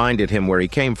 which reminded him where he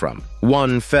came from.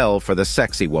 Won fell for the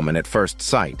sexy woman at first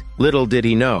sight. Little did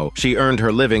he know, she earned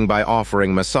her living by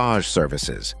offering massage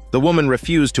services. The woman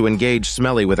refused to engage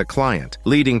Smelly with a client,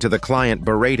 leading to the client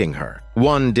berating her.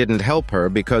 Won didn't help her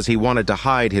because he wanted to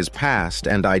hide his past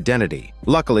and identity.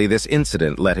 Luckily, this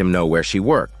incident let him know where she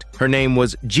worked. Her name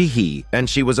was Jihi, and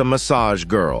she was a massage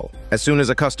girl. As soon as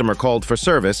a customer called for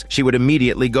service, she would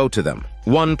immediately go to them.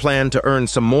 Won planned to earn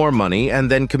some more money and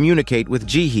then communicate with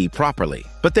Jihi properly.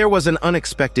 But there was an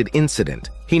unexpected incident.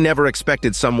 He never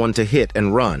expected someone to hit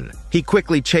and run. He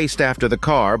quickly chased after the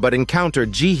car but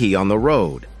encountered Jihi on the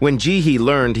road. When Jihi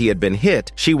learned he had been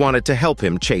hit, she wanted to help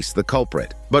him chase the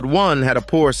culprit. But Won had a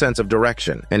poor sense of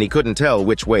direction, and he couldn't tell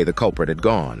which way the culprit had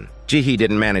gone. Jihi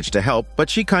didn't manage to help, but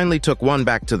she kindly took Won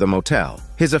back to the motel.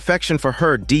 His affection for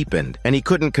her deepened, and he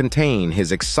couldn't contain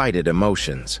his excited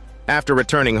emotions. After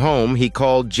returning home, he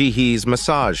called Jihi's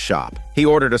massage shop. He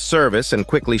ordered a service and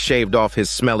quickly shaved off his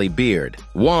smelly beard.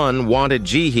 Won wanted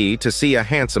Jihi to see a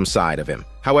handsome side of him.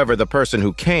 However, the person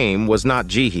who came was not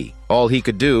Jihi. All he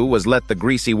could do was let the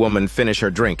greasy woman finish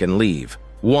her drink and leave.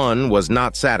 Won was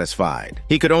not satisfied.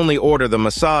 He could only order the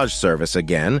massage service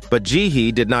again, but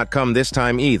Ji-hee did not come this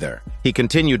time either. He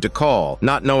continued to call,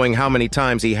 not knowing how many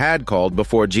times he had called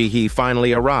before Ji-hee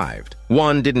finally arrived.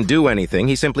 Won didn't do anything,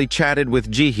 he simply chatted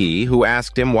with Ji-hee, who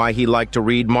asked him why he liked to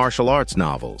read martial arts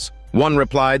novels. Won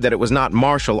replied that it was not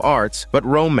martial arts, but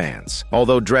romance,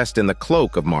 although dressed in the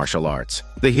cloak of martial arts.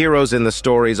 The heroes in the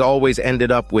stories always ended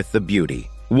up with the beauty.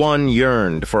 Won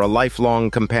yearned for a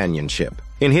lifelong companionship.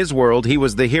 In his world, he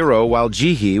was the hero while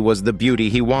Ji-hee was the beauty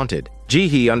he wanted.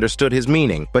 Ji-hee understood his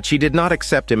meaning, but she did not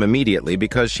accept him immediately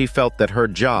because she felt that her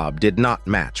job did not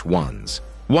match Won's.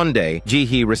 One day,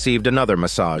 Ji-hee received another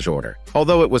massage order.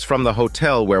 Although it was from the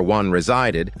hotel where Won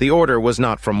resided, the order was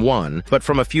not from Won, but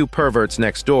from a few perverts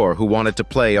next door who wanted to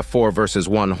play a 4 versus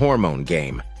 1 hormone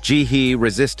game. Ji-hee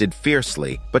resisted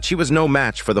fiercely, but she was no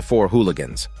match for the 4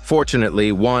 hooligans.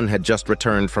 Fortunately, Won had just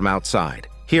returned from outside.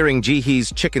 Hearing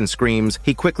Ji-hee's chicken screams,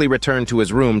 he quickly returned to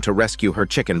his room to rescue her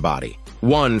chicken body.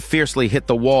 Won fiercely hit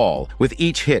the wall, with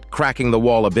each hit cracking the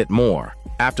wall a bit more.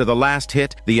 After the last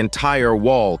hit, the entire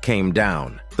wall came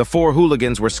down. The 4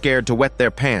 hooligans were scared to wet their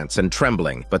pants and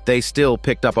trembling, but they still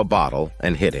picked up a bottle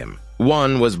and hit him.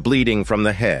 Won was bleeding from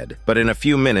the head, but in a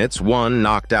few minutes, Won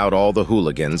knocked out all the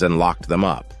hooligans and locked them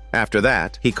up. After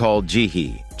that, he called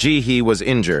Ji-hee. Ji-hee was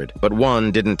injured, but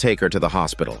Won didn't take her to the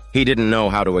hospital. He didn't know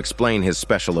how to explain his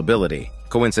special ability.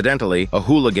 Coincidentally, a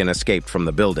hooligan escaped from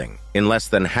the building. In less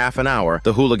than half an hour,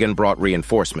 the hooligan brought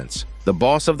reinforcements. The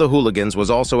boss of the hooligans was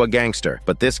also a gangster,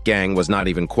 but this gang was not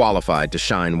even qualified to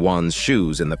shine Won's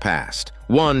shoes in the past.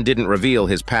 Won didn't reveal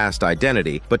his past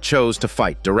identity, but chose to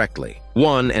fight directly.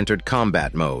 Won entered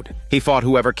combat mode. He fought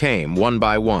whoever came, one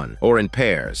by one, or in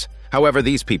pairs. However,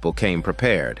 these people came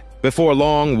prepared. Before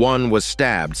long, Won was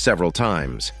stabbed several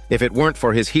times. If it weren't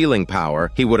for his healing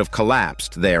power, he would have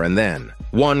collapsed there and then.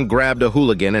 Won grabbed a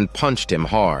hooligan and punched him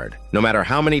hard. No matter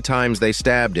how many times they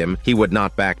stabbed him, he would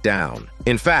not back down.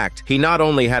 In fact, he not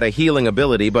only had a healing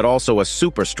ability but also a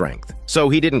super strength, so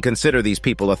he didn't consider these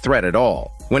people a threat at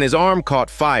all. When his arm caught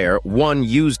fire, Won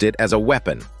used it as a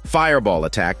weapon. Fireball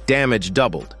attack, damage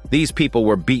doubled. These people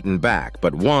were beaten back,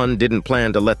 but Won didn't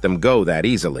plan to let them go that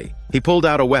easily. He pulled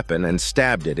out a weapon and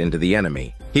stabbed it into the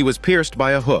enemy. He was pierced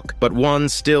by a hook, but Won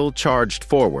still charged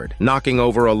forward, knocking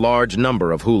over a large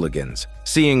number of hooligans.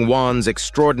 Seeing Won's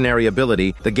extraordinary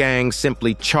ability, the gang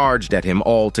simply charged at him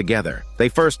all together. They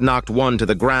first knocked Won to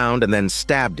the ground and then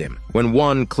stabbed him. When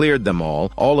Won cleared them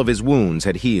all of his wounds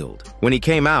had healed. When he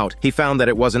came out, he found that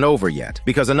it wasn't over yet,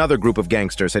 because another group of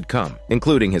gangsters had come,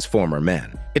 including his former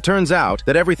men. It turns out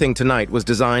that everything tonight was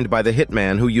designed by the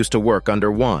hitman who used to work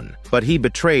under Won, but he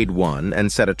betrayed Won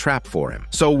and set a trap for him.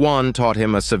 So Won taught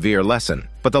him a severe lesson,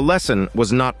 but the lesson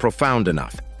was not profound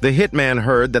enough. The hitman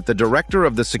heard that the director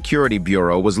of the security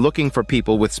bureau was looking for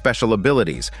people with special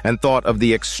abilities and thought of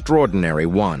the extraordinary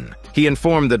Won. He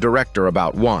informed the director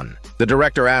about Won. The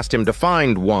director asked him to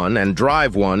find Won and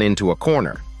drive Won into a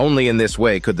corner. Only in this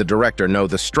way could the director know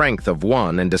the strength of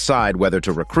Won and decide whether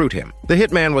to recruit him. The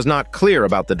hitman was not clear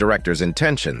about the director's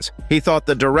intentions. He thought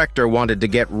the director wanted to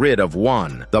get rid of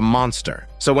Won, the monster.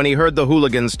 So when he heard the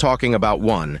hooligans talking about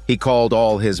Won, he called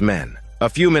all his men. A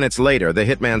few minutes later, the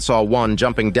hitman saw Won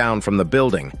jumping down from the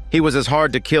building. He was as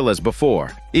hard to kill as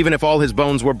before. Even if all his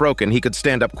bones were broken, he could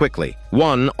stand up quickly.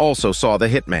 Won also saw the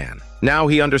hitman. Now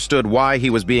he understood why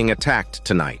he was being attacked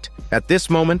tonight. At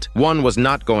this moment, Won was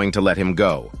not going to let him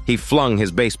go. He flung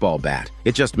his baseball bat.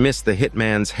 It just missed the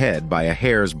hitman's head by a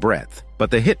hair's breadth. But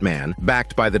the hitman,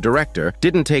 backed by the director,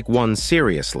 didn't take Won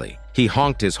seriously. He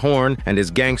honked his horn, and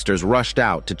his gangsters rushed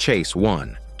out to chase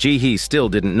Won. Ji-hee still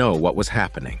didn't know what was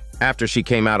happening. After she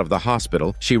came out of the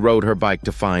hospital, she rode her bike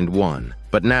to find Won.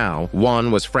 But now, Won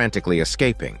was frantically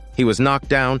escaping. He was knocked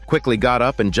down, quickly got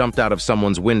up, and jumped out of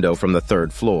someone's window from the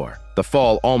 3rd floor. The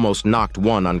fall almost knocked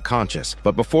Won unconscious,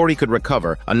 but before he could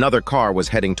recover, another car was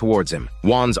heading towards him.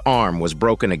 Won's arm was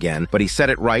broken again, but he set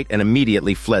it right and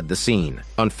immediately fled the scene.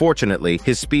 Unfortunately,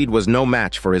 his speed was no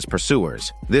match for his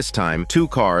pursuers. This time, 2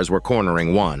 cars were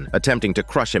cornering Won, attempting to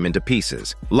crush him into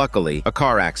pieces. Luckily, a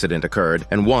car accident occurred,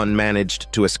 and Won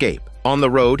managed to escape. On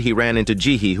the road, he ran into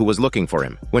Ji-hee, who was looking for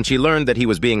him. When she learned that he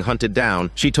was being hunted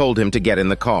down, she told him to get in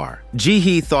the car.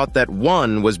 Ji-hee thought that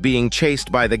Won was being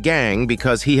chased by the gang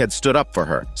because he had stood up for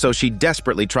her, so she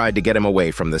desperately tried to get him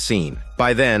away from the scene.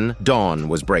 By then, dawn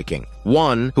was breaking.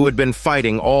 Won, who had been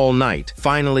fighting all night,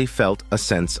 finally felt a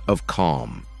sense of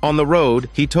calm. On the road,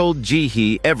 he told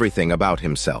Ji-hee everything about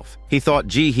himself. He thought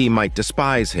Ji-hee might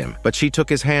despise him, but she took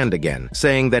his hand again,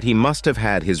 saying that he must have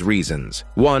had his reasons.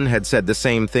 Won had said the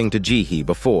same thing to Ji-hee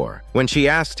before. When she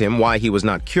asked him why he was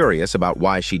not curious about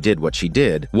why she did what she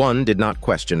did, Won did not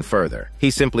question further. He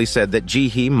simply said that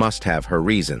Ji-hee must have her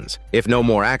reasons. If no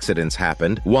more accidents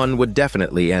happened, Won would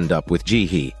definitely end up with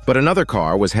Ji-hee. But another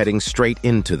car was heading straight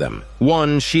into them.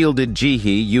 Won shielded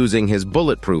Ji-hee using his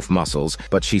bulletproof muscles,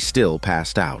 but she still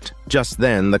passed out. Just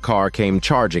then, the car came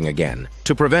charging again.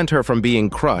 To prevent her from being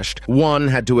crushed, Won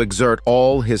had to exert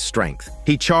all his strength.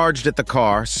 He charged at the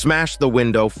car, smashed the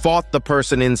window, fought the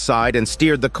person inside, and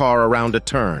steered the car around a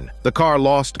turn. The car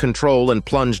lost control and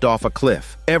plunged off a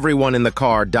cliff. Everyone in the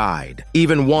car died.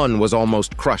 Even Won was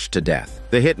almost crushed to death.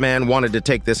 The hitman wanted to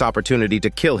take this opportunity to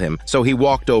kill him, so he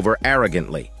walked over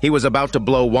arrogantly. He was about to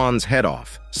blow Won's head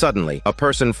off. Suddenly, a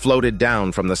person floated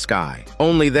down from the sky.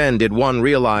 Only then did Won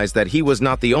realize that he was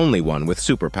not the only one with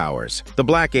superpowers. The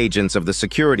black agents of the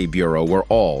Security Bureau were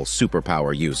all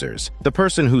superpower users. The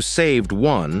person who saved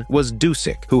Won was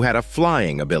Dusik, who had a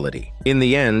flying ability. In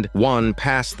the end, Won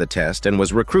passed the test and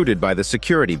was recruited by the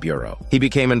Security Bureau. He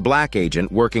became a black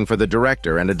agent working for the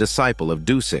director and a disciple of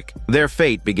Dusik. Their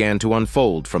fate began to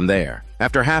unfold from there.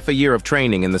 After half a year of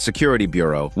training in the Security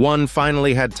Bureau, Won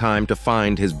finally had time to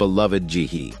find his beloved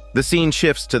Ji-hee. The scene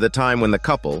shifts to the time when the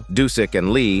couple, Dusik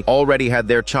and Lee, already had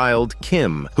their child,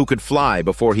 Kim, who could fly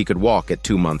before he could walk at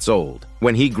 2 months old.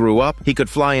 When he grew up, he could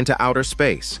fly into outer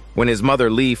space. When his mother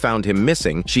Lee found him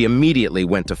missing, she immediately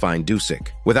went to find Dusik.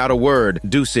 Without a word,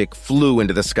 Dusik flew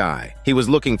into the sky. He was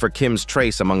looking for Kim's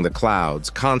trace among the clouds,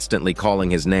 constantly calling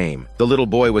his name. The little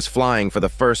boy was flying for the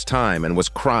first time and was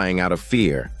crying out of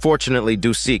fear. Fortunately,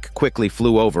 Dusik quickly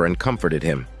flew over and comforted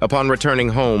him. Upon returning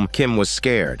home, Kim was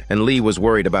scared, and Lee was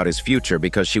worried about his future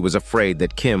because she was afraid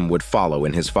that Kim would follow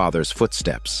in his father's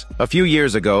footsteps. A few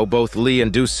years ago, both Lee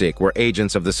and Dusik were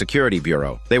agents of the Security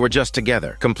Bureau. They were just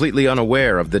together, completely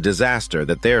unaware of the disaster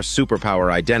that their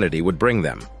superpower identity would bring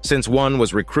them. Since one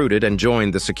was recruited and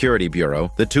joined the Security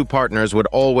Bureau, the two partners would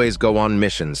always go on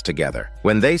missions together.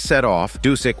 When they set off,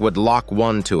 Dusik would lock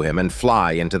one to him and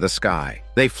fly into the sky.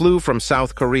 They flew from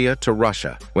South Korea to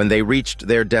Russia. When they reached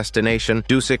their destination,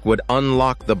 Dusik would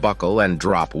unlock the buckle and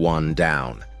drop one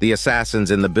down. The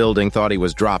assassins in the building thought he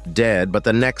was dropped dead, but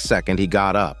the next second he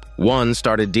got up. One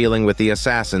started dealing with the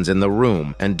assassins in the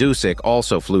room, and Dusik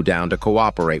also flew down to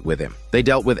cooperate with him. They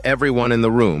dealt with everyone in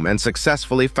the room and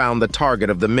successfully found the target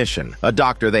of the mission, a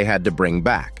doctor they had to bring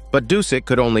back. But Dusik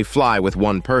could only fly with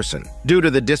one person. Due to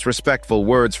the disrespectful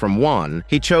words from Won,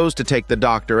 he chose to take the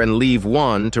doctor and leave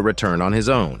Won to return on his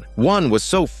own. Won was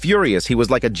so furious he was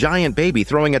like a giant baby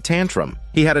throwing a tantrum.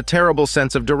 He had a terrible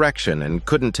sense of direction and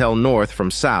couldn't tell north from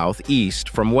south, east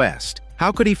from west.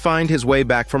 How could he find his way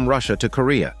back from Russia to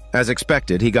Korea? As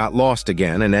expected, he got lost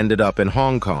again and ended up in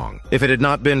Hong Kong. If it had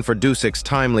not been for Dusik's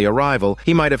timely arrival,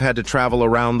 he might have had to travel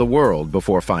around the world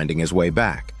before finding his way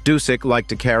back. Dusik liked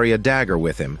to carry a dagger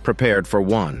with him, prepared for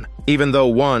Won. Even though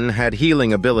Won had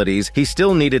healing abilities, he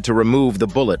still needed to remove the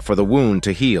bullet for the wound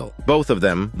to heal. Both of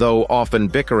them, though often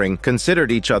bickering,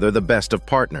 considered each other the best of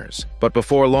partners. But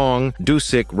before long,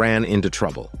 Dusik ran into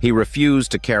trouble. He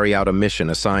refused to carry out a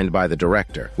mission assigned by the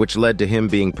director, which led to him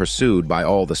being pursued by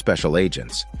all the special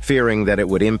agents. Fearing that it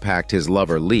would impact his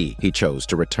lover Lee, he chose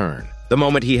to return. The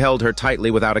moment he held her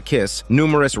tightly without a kiss,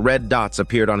 numerous red dots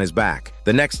appeared on his back.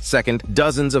 The next second,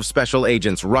 dozens of special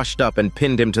agents rushed up and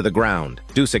pinned him to the ground.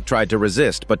 Dusik tried to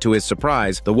resist, but to his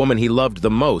surprise, the woman he loved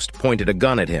the most pointed a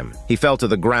gun at him. He fell to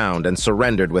the ground and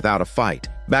surrendered without a fight.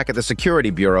 Back at the Security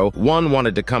Bureau, Won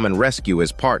wanted to come and rescue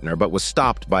his partner, but was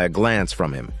stopped by a glance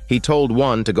from him. He told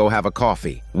Won to go have a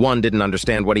coffee. Won didn't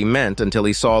understand what he meant until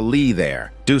he saw Lee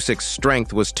there. Dusik's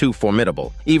strength was too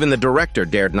formidable. Even the director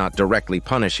dared not directly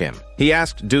punish him. He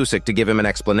asked Dusik to give him an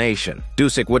explanation.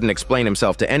 Dusik wouldn't explain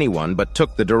himself to anyone, but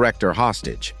took the director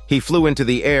hostage. He flew into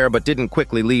the air but didn't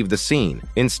quickly leave the scene.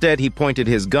 Instead, he pointed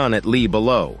his gun at Lee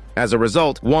below. As a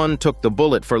result, Won took the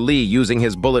bullet for Lee using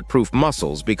his bulletproof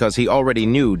muscles because he already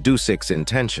knew Dusik's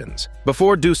intentions.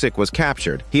 Before Dusik was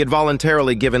captured, he had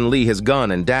voluntarily given Lee his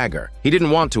gun and dagger. He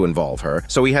didn't want to involve her,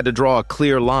 so he had to draw a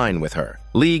clear line with her.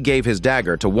 Lee gave his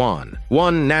dagger to Won.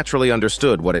 Won naturally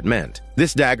understood what it meant.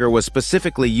 This dagger was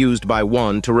specifically used by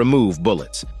Won to remove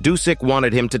bullets. Dusik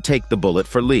wanted him to take the bullet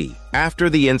for Lee. After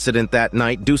the incident that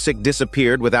night, Dusik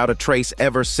disappeared without a trace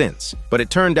ever since. But it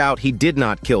turned out he did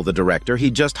not kill the director,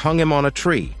 he just hung him on a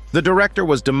tree. The director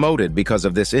was demoted because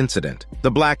of this incident.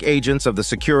 The black agents of the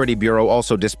Security Bureau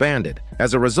also disbanded.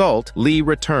 As a result, Lee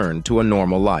returned to a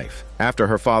normal life. After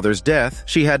her father's death,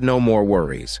 she had no more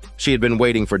worries. She had been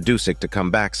waiting for Dusik to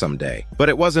come back someday. But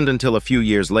it wasn't until a few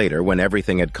years later, when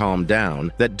everything had calmed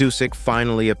down, that Dusik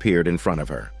finally appeared in front of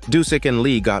her. Dusik and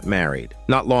Lee got married.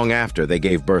 Not long after, they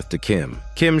gave birth to Kim.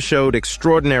 Kim showed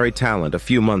extraordinary talent a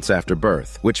few months after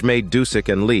birth, which made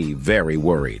Dusik and Lee very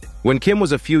worried. When Kim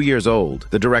was a few years old,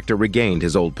 the director regained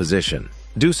his old position.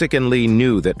 Dusik and Lee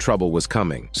knew that trouble was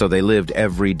coming, so they lived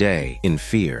every day in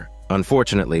fear.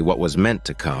 Unfortunately, what was meant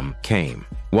to come came.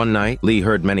 One night, Lee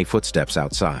heard many footsteps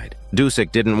outside.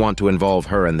 Dusik didn't want to involve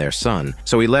her and their son,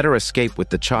 so he let her escape with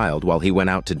the child while he went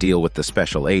out to deal with the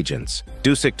special agents.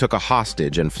 Dusik took a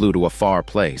hostage and flew to a far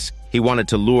place. He wanted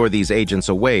to lure these agents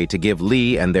away to give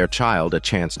Lee and their child a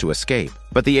chance to escape.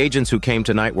 But the agents who came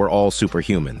tonight were all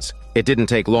superhumans. It didn't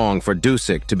take long for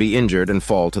Dusik to be injured and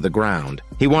fall to the ground.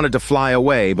 He wanted to fly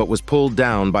away but was pulled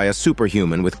down by a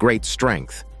superhuman with great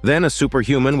strength. Then a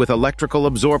superhuman with electrical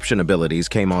absorption abilities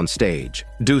came on stage.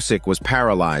 Dusik was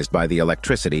paralyzed by the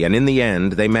electricity, and in the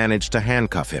end, they managed to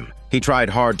handcuff him. He tried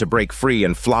hard to break free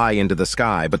and fly into the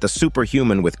sky, but the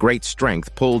superhuman with great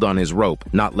strength pulled on his rope,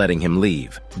 not letting him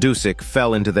leave. Dusik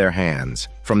fell into their hands.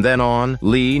 From then on,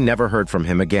 Lee never heard from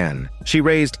him again. She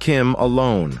raised Kim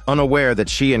alone, unaware that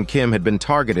she and Kim had been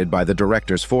targeted by the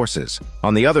director's forces.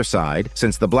 On the other side,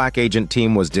 since the black agent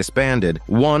team was disbanded,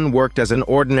 Won worked as an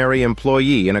ordinary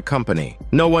employee in a company.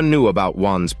 No one knew about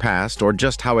Won's past or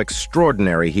just how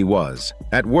extraordinary he was.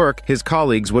 At work, his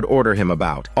colleagues would order him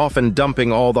about, often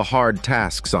dumping all the hard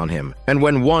tasks on him, and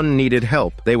when Won needed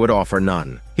help, they would offer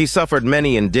none. He suffered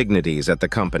many indignities at the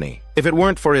company. If it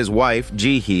weren't for his wife,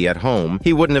 Ji-hee, at home,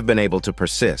 he wouldn't have been able to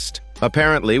persist.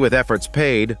 Apparently, with efforts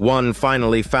paid, Won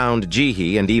finally found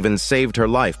Ji-hee and even saved her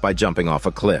life by jumping off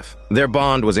a cliff. Their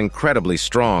bond was incredibly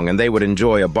strong, and they would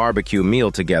enjoy a barbecue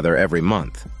meal together every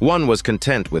month. Won was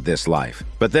content with this life.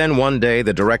 But then one day,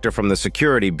 the director from the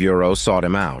Security Bureau sought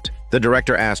him out. The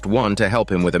director asked Won to help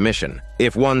him with a mission.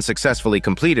 If Won successfully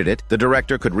completed it, the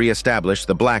director could re-establish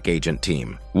the black agent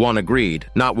team. Won agreed,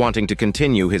 not wanting to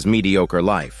continue his mediocre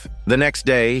life. The next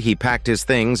day, he packed his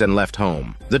things and left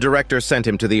home. The director sent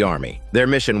him to the army. Their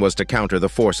mission was to counter the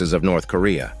forces of North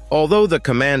Korea. Although the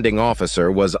commanding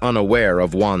officer was unaware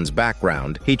of Won's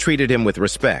background, he treated him with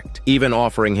respect, even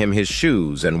offering him his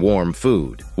shoes and warm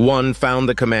food. Won found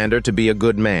the commander to be a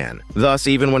good man. Thus,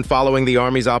 even when following the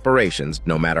army's operations,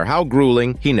 no matter how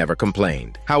grueling, he never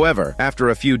complained. However, after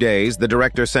a few days, the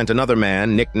director sent another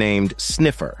man nicknamed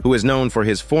Sniffer, who is known for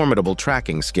his formidable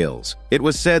tracking skills. It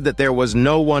was said that there was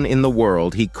no one in the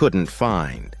world he couldn't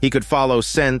find. He could follow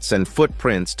scents and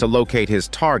footprints to locate his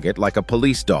target like a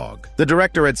police dog. The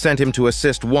director had sent him to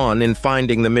assist Won in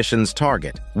finding the mission's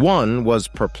target. Won was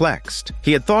perplexed.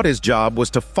 He had thought his job was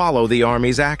to follow the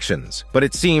army's actions, but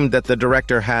it seemed that the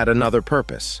director had another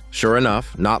purpose. Sure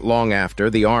enough, not long after,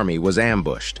 the army was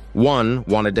ambushed. Won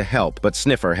wanted to help, but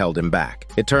Sniffer held him back.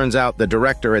 It turns out the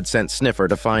director had sent Sniffer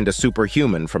to find a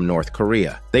superhuman from North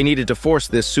Korea. They needed to force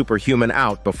this superhuman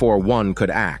out before Won could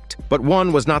act. But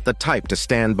Won was not the type to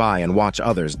stand by and watch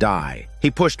others die. He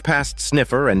pushed past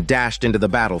Sniffer and dashed into the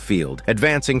battlefield,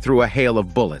 advancing through a hail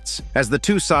of bullets. As the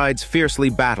two sides fiercely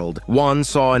battled, Won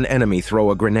saw an enemy throw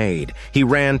a grenade. He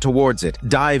ran towards it,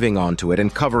 diving onto it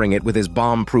and covering it with his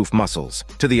bomb-proof muscles.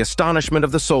 To the astonishment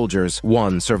of the soldiers,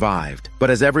 Won survived. But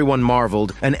as everyone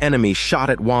marveled, an enemy shot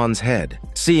at Won's head.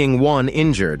 Seeing Won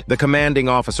injured, the commanding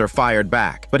officer fired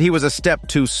back, but he was a step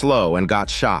too slow and got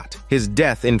shot. His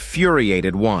death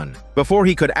infuriated Won. Before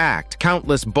he could act,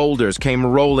 countless boulders came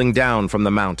rolling down from the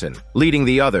mountain. Leading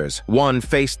the others, Won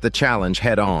faced the challenge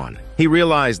head-on. He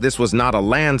realized this was not a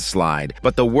landslide,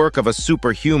 but the work of a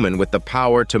superhuman with the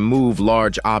power to move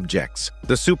large objects.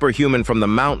 The superhuman from the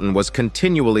mountain was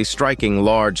continually striking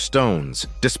large stones.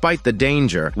 Despite the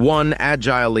danger, Won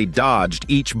agilely dodged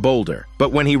each boulder.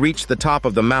 But when he reached the top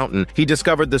of the mountain, he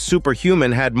discovered the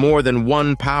superhuman had more than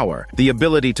one power, the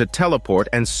ability to teleport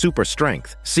and super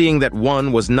strength. Seeing that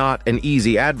Won was not an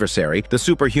easy adversary, the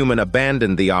superhuman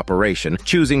abandoned the operation,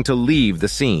 choosing to leave the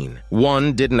scene.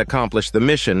 Won didn't accomplish the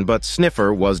mission, but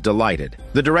Sniffer was delighted.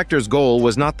 The director's goal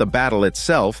was not the battle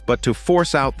itself, but to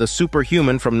force out the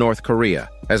superhuman from North Korea.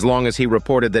 As long as he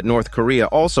reported that North Korea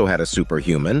also had a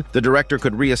superhuman, the director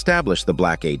could re-establish the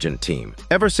black agent team.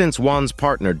 Ever since Won's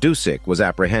partner Dusik was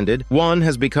apprehended, Won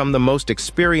has become the most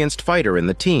experienced fighter in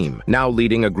the team, now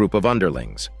leading a group of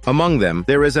underlings. Among them,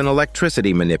 there is an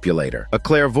electricity manipulator, a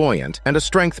clairvoyant, and a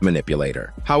strength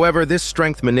manipulator. However, this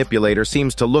strength manipulator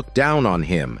seems to look down on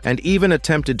him and even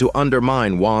attempted to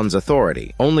undermine Won's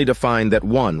authority, only to find that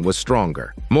Won was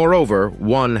stronger. Moreover,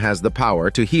 Won has the power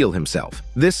to heal himself.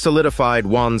 This solidified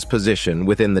Won's position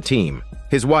within the team.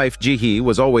 His wife, Ji-hee,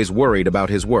 was always worried about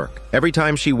his work. Every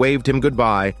time she waved him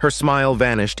goodbye, her smile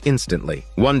vanished instantly.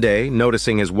 One day,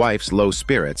 noticing his wife's low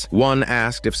spirits, Won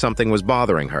asked if something was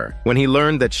bothering her. When he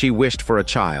learned that she wished for a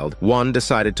child, Won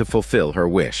decided to fulfill her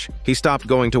wish. He stopped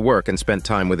going to work and spent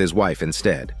time with his wife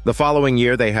instead. The following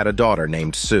year, they had a daughter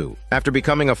named Sue. After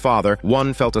becoming a father,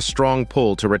 Won felt a strong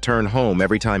pull to return home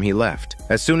every time he left.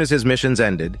 As soon as his missions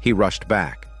ended, he rushed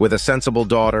back. With a sensible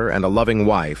daughter and a loving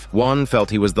wife, Won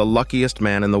felt he was the luckiest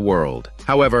man in the world.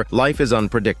 However, life is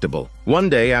unpredictable. One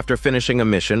day, after finishing a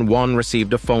mission, Won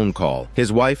received a phone call.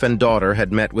 His wife and daughter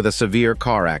had met with a severe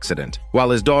car accident.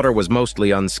 While his daughter was mostly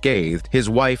unscathed,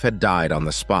 his wife had died on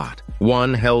the spot.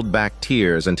 Won held back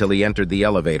tears until he entered the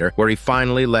elevator, where he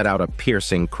finally let out a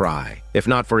piercing cry. If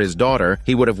not for his daughter,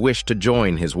 he would have wished to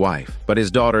join his wife. But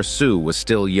his daughter Sue was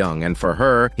still young, and for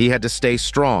her, he had to stay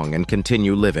strong and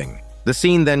continue living. The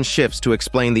scene then shifts to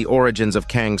explain the origins of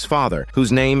Kang's father,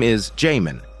 whose name is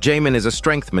Jaemin. Jaemin is a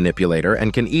strength manipulator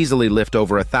and can easily lift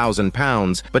over 1,000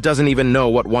 pounds, but doesn't even know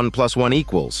what 1 + 1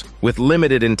 equals. With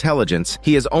limited intelligence,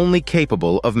 he is only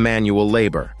capable of manual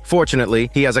labor.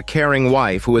 Fortunately, he has a caring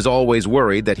wife who is always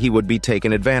worried that he would be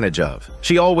taken advantage of.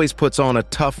 She always puts on a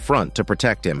tough front to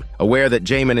protect him. Aware that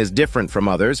Jaemin is different from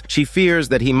others, she fears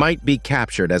that he might be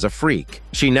captured as a freak.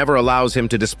 She never allows him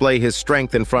to display his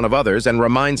strength in front of others and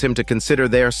reminds him to consider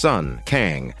their son,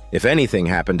 Kang. If anything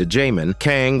happened to Jaemin,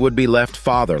 Kang would be left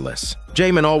fatherless.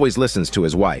 Jaemin always listens to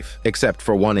his wife, except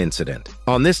for one incident.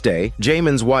 On this day,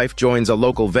 Jaemin's wife joins a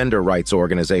local vendor rights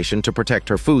organization to protect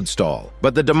her food stall.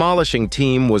 But the demolishing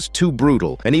team was too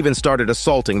brutal and even started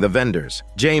assaulting the vendors.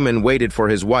 Jaemin waited for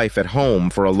his wife at home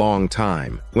for a long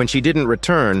time. When she didn't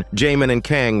return, Jaemin and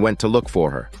Kang went to look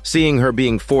for her. Seeing her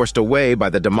being forced away by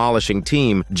the demolishing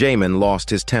team, Jaemin lost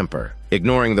his temper.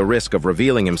 Ignoring the risk of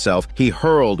revealing himself, he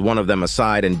hurled one of them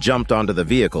aside and jumped onto the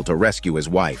vehicle to rescue his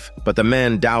wife. But the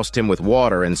men doused him with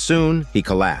water and soon he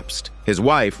collapsed. His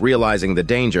wife, realizing the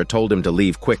danger, told him to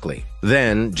leave quickly.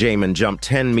 Then, Jaemin jumped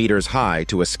 10 meters high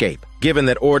to escape. Given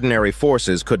that ordinary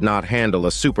forces could not handle a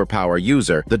superpower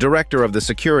user, the director of the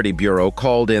security bureau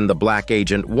called in the black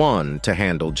agent Won to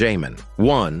handle Jaemin.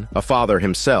 Won, a father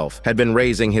himself, had been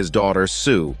raising his daughter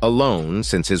Sue alone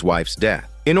since his wife's death.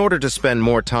 In order to spend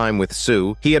more time with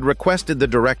Sue, he had requested the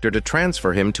director to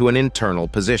transfer him to an internal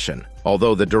position.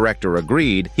 Although the director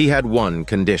agreed, he had one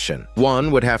condition. Won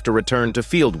would have to return to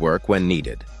fieldwork when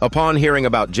needed. Upon hearing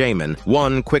about Jaemin,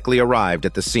 Won quickly arrived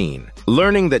at the scene.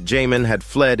 Learning that Jaemin had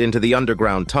fled into the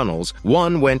underground tunnels,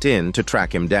 Won went in to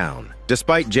track him down.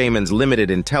 Despite Jaemin's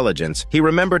limited intelligence, he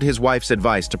remembered his wife's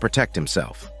advice to protect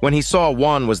himself. When he saw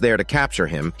Won was there to capture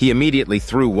him, he immediately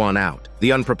threw Won out.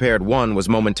 The unprepared Won was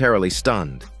momentarily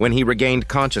stunned. When he regained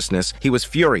consciousness, he was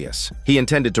furious. He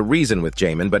intended to reason with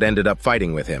Jaemin, but ended up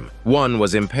fighting with him. Won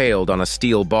was impaled on a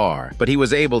steel bar, but he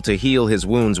was able to heal his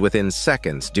wounds within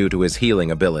seconds due to his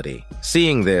healing ability.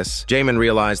 Seeing this, Jaemin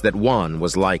realized that Won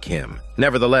was like him.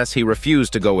 Nevertheless, he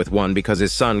refused to go with Won because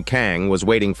his son Kang was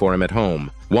waiting for him at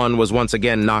home. Won was once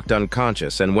again knocked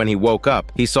unconscious, and when he woke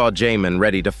up, he saw Jaemin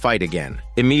ready to fight again.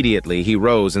 Immediately, he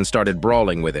rose and started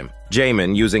brawling with him.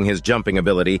 Jaemin, using his jumping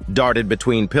ability, darted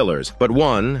between pillars, but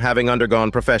Won, having undergone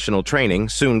professional training,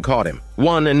 soon caught him.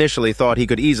 Won initially thought he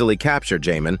could easily capture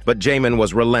Jaemin, but Jaemin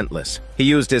was relentless. He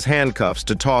used his handcuffs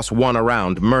to toss Won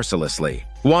around mercilessly.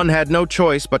 Won had no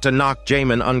choice but to knock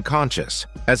Jaemin unconscious.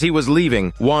 As he was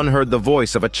leaving, Won heard the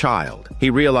voice of a child.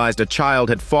 He realized a child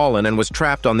had fallen and was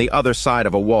trapped on the other side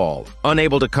of a wall.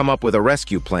 Unable to come up with a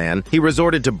rescue plan, he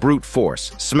resorted to brute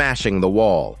force, smashing the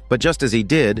wall. But just as he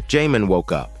did, Jaemin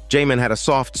woke up. Jaemin had a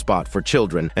soft spot for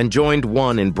children and joined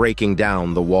Won in breaking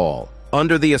down the wall.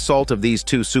 Under the assault of these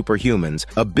two superhumans,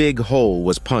 a big hole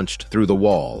was punched through the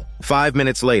wall. 5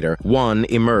 minutes later, Won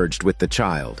emerged with the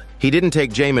child. He didn't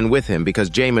take Jaemin with him because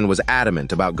Jaemin was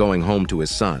adamant about going home to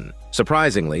his son.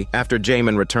 Surprisingly, after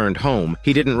Jaemin returned home,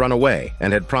 he didn't run away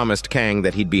and had promised Kang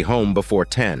that he'd be home before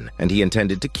 10, and he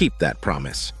intended to keep that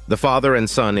promise. The father and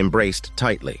son embraced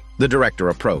tightly. The director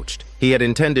approached. He had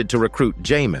intended to recruit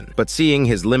Jaemin, but seeing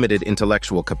his limited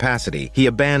intellectual capacity, he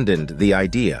abandoned the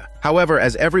idea. However,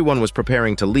 as everyone was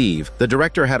preparing to leave, the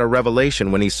director had a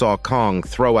revelation when he saw Kong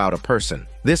throw out a person.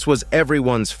 This was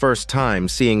everyone's first time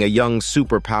seeing a young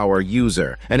superpower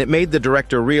user, and it made the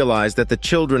director realize that the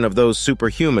children of those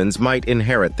superhumans might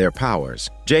inherit their powers.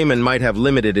 Jamin might have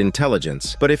limited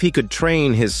intelligence, but if he could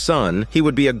train his son, he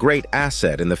would be a great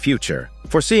asset in the future.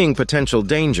 Foreseeing potential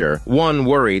danger, one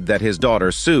worried that his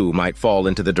daughter Sue might fall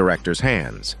into the director's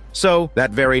hands. So,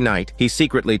 that very night, he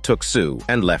secretly took Sue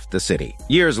and left the city.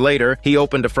 Years later, he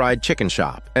opened a fried chicken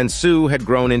shop, and Sue had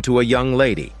grown into a young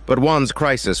lady. But Juan's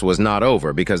crisis was not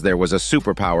over because there was a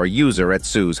superpower user at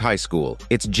Sue's high school.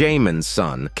 It's Jamin's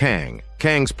son, Kang.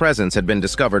 Kang's presence had been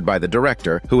discovered by the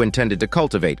director, who intended to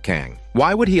cultivate Kang.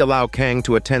 Why would he allow Kang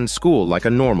to attend school like a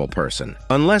normal person?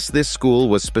 Unless this school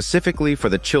was specifically for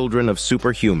the children of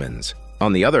superhumans.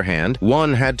 On the other hand,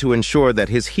 Juan had to ensure that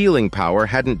his healing power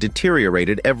hadn't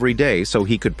deteriorated every day so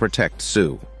he could protect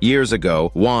Sue. Years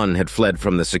ago, Juan had fled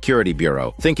from the security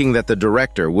bureau, thinking that the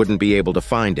director wouldn't be able to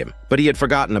find him. But he had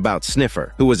forgotten about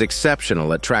Sniffer, who was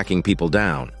exceptional at tracking people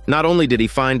down. Not only did he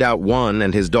find out Juan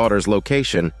and his daughter's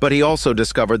location, but he also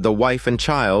discovered the wife and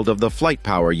child of the flight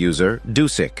power user,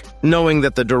 Dusik. Knowing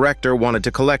that the director wanted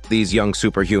to collect these young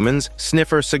superhumans,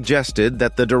 Sniffer suggested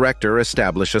that the director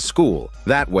establish a school.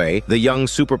 That way, the young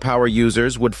superpower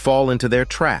users would fall into their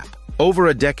trap. Over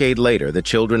a decade later, the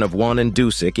children of Juan and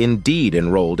Dusik indeed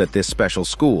enrolled at this special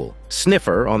school.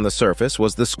 Sniffer, on the surface,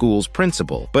 was the school's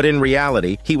principal, but in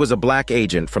reality, he was a black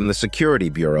agent from the security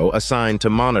bureau assigned to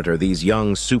monitor these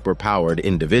young, superpowered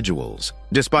individuals.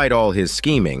 Despite all his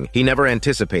scheming, he never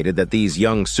anticipated that these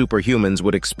young superhumans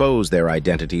would expose their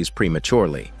identities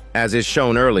prematurely. As is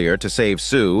shown earlier, to save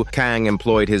Sue, Kang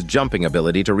employed his jumping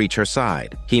ability to reach her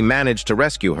side. He managed to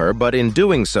rescue her, but in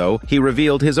doing so, he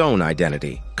revealed his own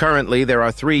identity. Currently, there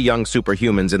are 3 young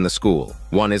superhumans in the school.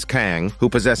 One is Kang, who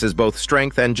possesses both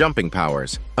strength and jumping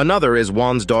powers. Another is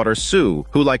Juan's daughter Sue,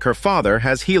 who, like her father,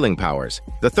 has healing powers.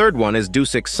 The third one is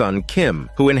Dusik's son Kim,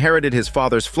 who inherited his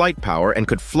father's flight power and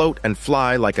could float and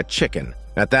fly like a chicken.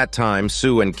 At that time,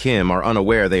 Sue and Kim are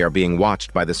unaware they are being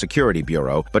watched by the security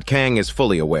bureau, but Kang is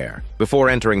fully aware. Before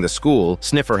entering the school,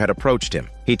 Sniffer had approached him.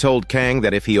 He told Kang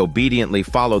that if he obediently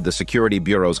followed the security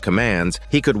bureau's commands,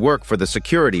 he could work for the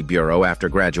security bureau after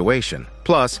graduation.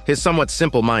 Plus, his somewhat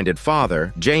simple-minded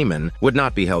father, Jamin, would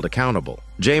not be held accountable.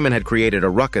 Jamin had created a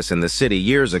ruckus in the city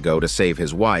years ago to save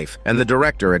his wife, and the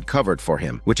director had covered for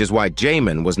him, which is why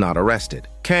Jamin was not arrested.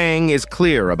 Kang is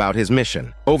clear about his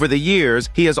mission. Over the years,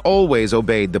 he has always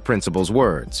obeyed the principal's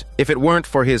words. If it weren't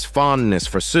for his fondness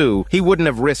for Sue, he wouldn't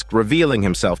have risked revealing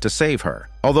himself to save her.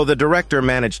 Although the director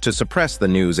managed to suppress the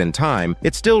news in time,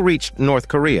 it still reached North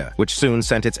Korea, which soon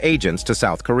sent its agents to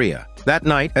South Korea. That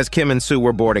night, as Kim and Sue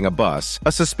were boarding a bus,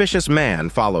 a suspicious man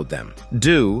followed them.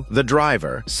 Do, the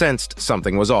driver, sensed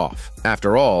something was off.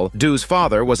 After all, Do's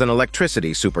father was an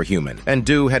electricity superhuman, and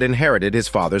Do had inherited his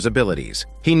father's abilities.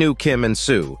 He knew Kim and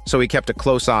Sue, so he kept a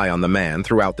close eye on the man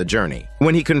throughout the journey.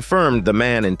 When he confirmed the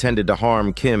man intended to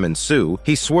harm Kim and Sue,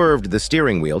 he swerved the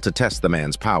steering wheel to test the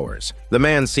man's powers. The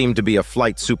man seemed to be a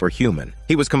flight superhuman.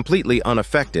 He was completely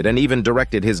unaffected and even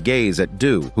directed his gaze at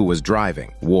Do, who was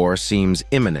driving. War seems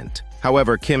imminent.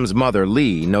 However, Kim's mother,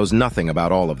 Lee, knows nothing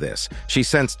about all of this. She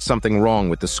sensed something wrong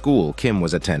with the school Kim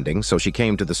was attending, so she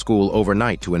came to the school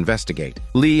overnight to investigate.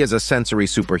 Lee is a sensory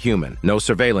superhuman. No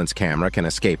surveillance camera can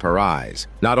escape her eyes.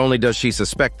 Not only does she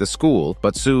suspect the school,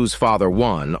 but Sue's father,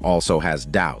 Juan, also has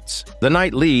doubts. The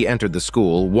night Lee entered the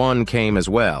school, Juan came as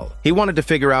well. He wanted to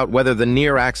figure out whether the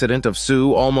near accident of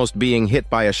Sue almost being hit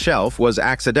by a shelf was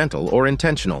accidental or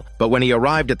intentional. But when he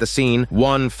arrived at the scene,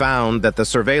 Juan found that the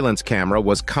surveillance camera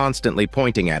was constantly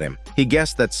pointing at him. He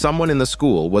guessed that someone in the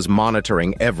school was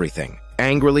monitoring everything.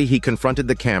 Angrily, he confronted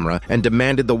the camera and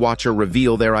demanded the watcher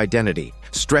reveal their identity.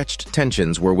 Stretched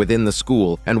tensions were within the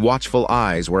school, and watchful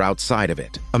eyes were outside of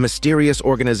it. A mysterious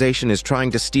organization is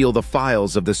trying to steal the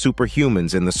files of the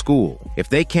superhumans in the school. If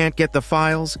they can't get the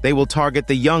files, they will target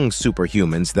the young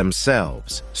superhumans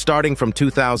themselves. Starting from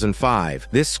 2005,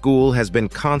 this school has been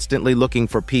constantly looking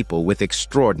for people with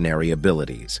extraordinary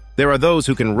abilities. There are those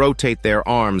who can rotate their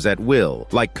arms at will,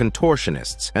 like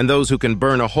contortionists, and those who can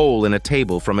burn a hole in a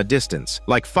table from a distance,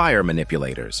 like fire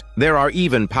manipulators. There are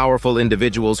even powerful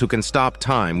individuals who can stop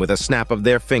time with a snap of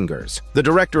their fingers. The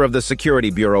director of the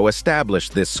Security Bureau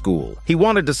established this school. He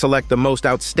wanted to select the most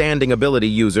outstanding ability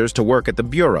users to work at the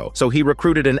Bureau, so he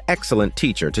recruited an excellent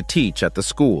teacher to teach at the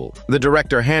school. The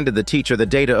director handed the teacher the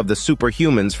data of the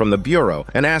superhumans from the Bureau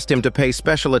and asked him to pay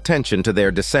special attention to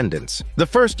their descendants. The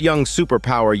first young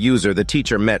superpower user the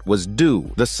teacher met was Do,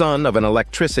 the son of an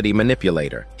electricity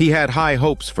manipulator. He had high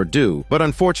hopes for Do, but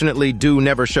unfortunately Do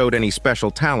never showed any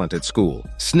special talent at school.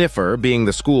 Sniffer, being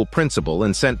the school principal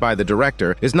and sent by the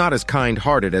director, is not as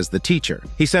kind-hearted as the teacher.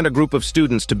 He sent a group of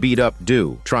students to beat up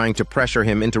Do, trying to pressure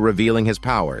him into revealing his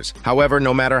powers. However,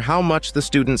 no matter how much the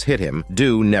students hit him,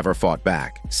 Do never fought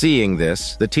back. Seeing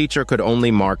this, the teacher could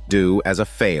only mark Do as a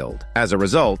failed. As a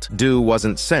result, Do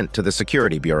wasn't sent to the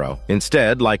security bureau.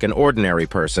 Instead, like an ordinary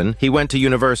person, he went to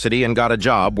university and got a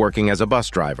job working as a bus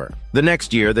driver. The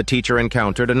next year, the teacher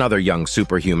encountered another young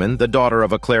superhuman, the daughter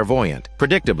of a clairvoyant.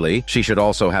 Predictably, she should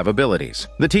also have abilities.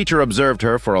 The teacher observed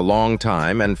her for a long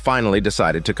time and finally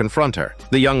decided to confront her.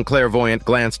 The young clairvoyant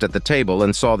glanced at the table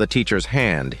and saw the teacher's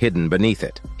hand hidden beneath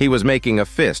it. He was making a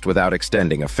fist without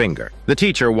extending a finger. The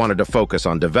teacher wanted to focus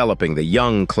on developing the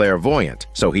young clairvoyant,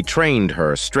 so he trained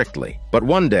her strictly. But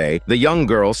one day, the young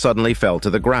girl suddenly fell to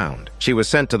the ground. She was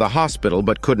sent to the hospital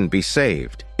but couldn't be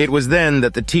saved. It was then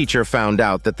that the teacher found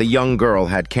out that the young girl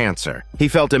had cancer. He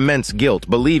felt immense guilt,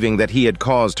 believing that he had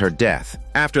caused her death.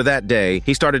 After that day,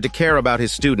 he started to care about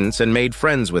his students and made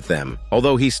friends with them.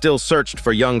 Although he still searched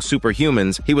for young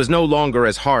superhumans, he was no longer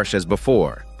as harsh as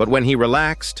before. But when he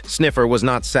relaxed, Sniffer was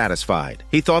not satisfied.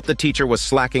 He thought the teacher was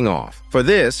slacking off. For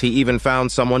this, he even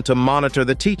found someone to monitor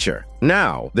the teacher.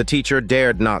 Now, the teacher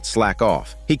dared not slack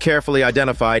off. He carefully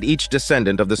identified each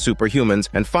descendant of the superhumans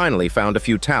and finally found a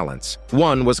few talents.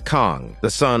 One was Kong, the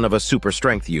son of a super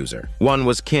strength user. One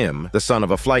was Kim, the son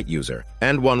of a flight user.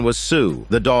 And one was Sue,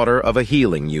 the daughter of a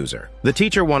healing user. The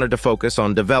teacher wanted to focus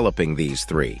on developing these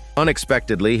three.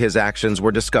 Unexpectedly, his actions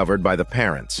were discovered by the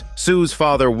parents. Sue's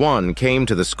father, Won, came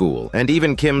to the school, and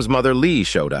even Kim's mother, Lee,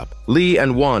 showed up. Lee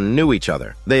and Won knew each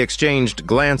other. They exchanged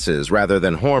glances rather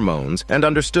than hormones and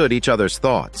understood each other's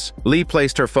thoughts. Lee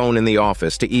placed her phone in the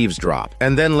office to eavesdrop,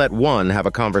 and then let Won have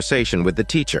a conversation with the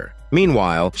teacher.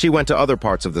 Meanwhile, she went to other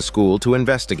parts of the school to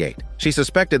investigate. She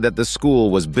suspected that the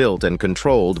school was built and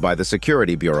controlled by the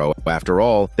security bureau. After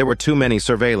all, there were too many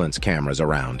surveillance cameras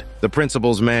around. The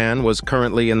principal's man was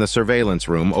currently in the surveillance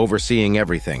room overseeing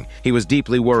everything. He was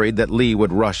deeply worried that Lee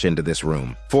would rush into this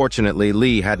room. Fortunately,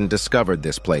 Lee hadn't discovered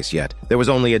this place yet. There was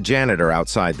only a janitor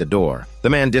outside the door. The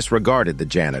man disregarded the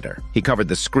janitor. He covered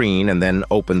the screen and then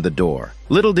opened the door.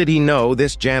 Little did he know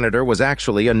this janitor was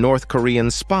actually a North Korean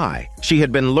spy. She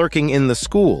had been lurking in the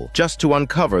school just to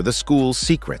uncover the school's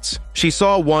secrets. She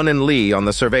saw Won and Lee on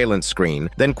the surveillance screen,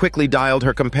 then quickly dialed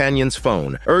her companion's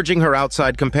phone, urging her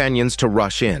outside companions to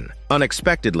rush in.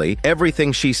 Unexpectedly,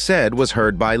 everything she said was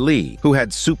heard by Lee, who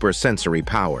had super sensory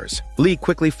powers. Lee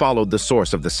quickly followed the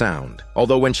source of the sound.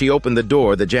 Although when she opened the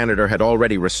door, the janitor had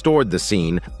already restored the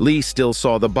scene, Lee still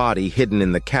saw the body hidden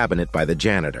in the cabinet by the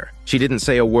janitor. She didn't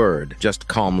say a word, just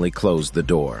calmly closed the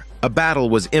door. A battle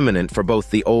was imminent for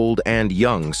both the old and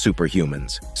young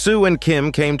superhumans. Sue and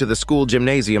Kim came to the school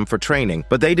gymnasium for training,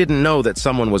 but they didn't know that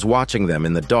someone was watching them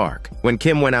in the dark. When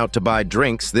Kim went out to buy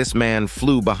drinks, this man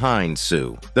flew behind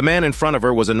Sue. The man in front of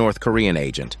her was a North Korean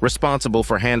agent, responsible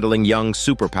for handling young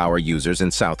superpower users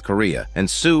in South Korea, and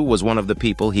Sue was one of the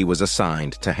people he was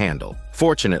assigned to handle.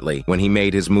 Fortunately, when he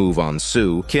made his move on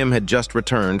Sue, Kim had just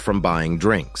returned from buying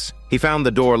drinks. He found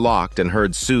the door locked and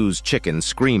heard Sue's chicken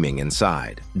screaming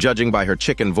inside. Judging by her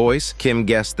chicken voice, Kim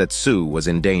guessed that Sue was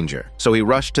in danger. So he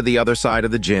rushed to the other side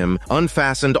of the gym,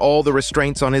 unfastened all the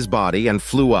restraints on his body, and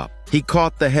flew up. He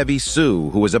caught the heavy Sue,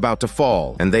 who was about to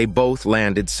fall, and they both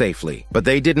landed safely. But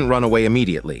they didn't run away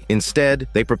immediately. Instead,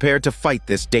 they prepared to fight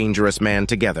this dangerous man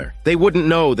together. They wouldn't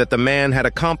know that the man had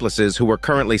accomplices who were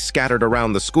currently scattered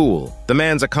around the school. The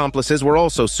man's accomplices were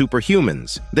also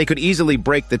superhumans. They could easily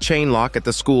break the chain lock at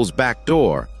the school's back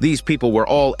door. These people were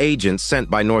all agents sent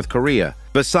by North Korea.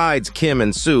 Besides Kim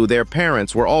and Sue, their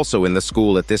parents were also in the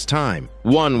school at this time.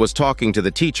 One was talking to the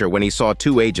teacher when he saw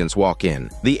two agents walk in.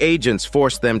 The agents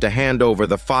forced them to hand over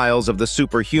the files of the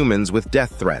superhumans with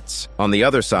death threats. On the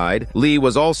other side, Lee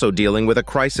was also dealing with a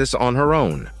crisis on her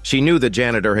own. She knew the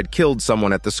janitor had killed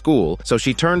someone at the school, so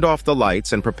she turned off the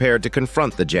lights and prepared to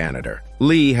confront the janitor.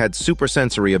 Lee had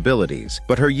supersensory abilities,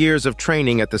 but her years of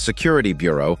training at the Security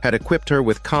Bureau had equipped her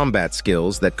with combat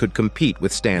skills that could compete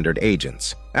with standard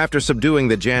agents. After subduing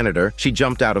the janitor, she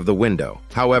jumped out of the window.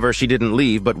 However, she didn't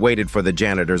leave but waited for the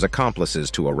janitor's accomplices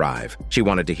to arrive. She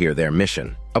wanted to hear their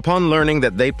mission. Upon learning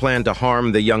that they planned to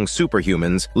harm the young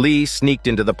superhumans, Lee sneaked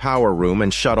into the power room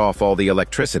and shut off all the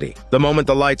electricity. The moment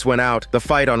the lights went out, the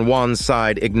fight on Wan's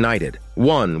side ignited.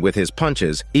 Wan, with his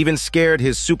punches, even scared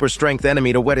his super-strength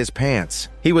enemy to wet his pants.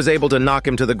 He was able to knock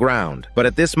him to the ground, but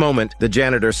at this moment, the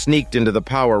janitor sneaked into the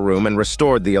power room and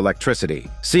restored the electricity.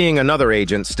 Seeing another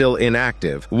agent still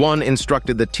inactive, Wan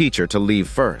instructed the teacher to leave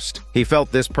first. He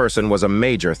felt this person was a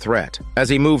major threat. As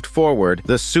he moved forward,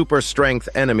 the super-strength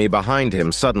enemy behind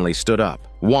him suddenly stood up.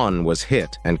 Wan was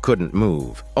hit and couldn't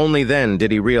move. Only then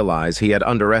did he realize he had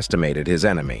underestimated his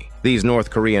enemy. These North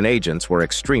Korean agents were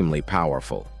extremely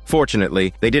powerful.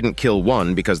 Fortunately, they didn't kill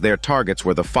Wan because their targets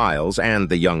were the files and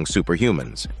the young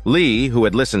superhumans. Lee, who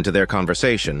had listened to their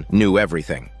conversation, knew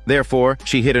everything. Therefore,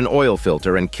 she hid an oil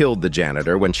filter and killed the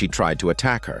janitor when she tried to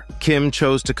attack her. Kim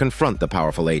chose to confront the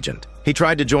powerful agent. He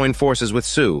tried to join forces with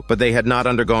Sue, but they had not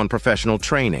undergone professional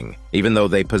training. Even though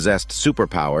they possessed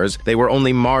superpowers, they were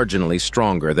only marginally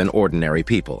stronger than ordinary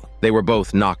people. They were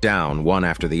both knocked down one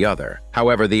after the other.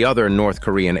 However, the other North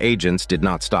Korean agents did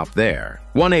not stop there.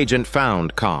 One agent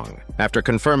found Kong. After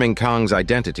confirming Kong's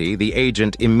identity, the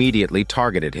agent immediately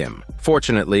targeted him.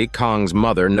 Fortunately, Kong's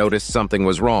mother noticed something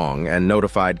was wrong and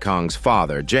notified Kong's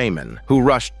father, Jamin, who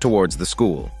rushed towards the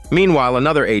school. Meanwhile,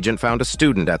 another agent found a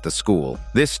student at the school.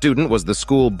 This student was the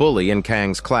school bully in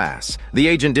Kang's class. The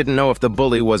agent didn't know if the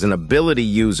bully was an ability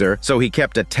user, so he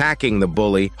kept attacking the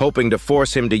bully, hoping to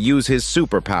force him to use his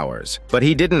superpowers. But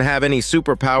he didn't have any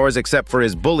superpowers except for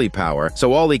his bully power,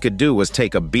 so all he could do was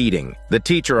take a beating. The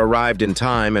teacher arrived in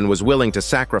time and was willing to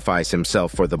sacrifice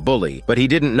himself for the bully, but he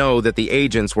didn't know that the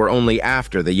agents were only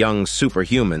after the young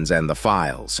superhumans and the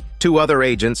files. Two other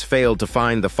agents failed to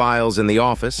find the files in the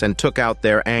office and took out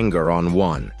their anger on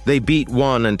Wan. They beat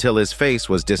Wan until his face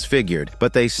was disfigured,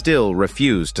 but they still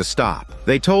refused to stop.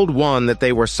 They told Wan that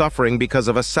they were suffering because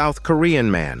of a South Korean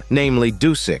man, namely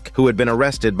Dusik, who had been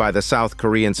arrested by the South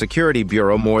Korean Security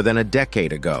Bureau more than a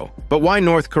decade ago. But why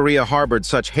North Korea harbored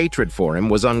such hatred for him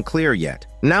was unclear yet.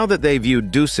 Now that they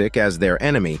viewed Dusik as their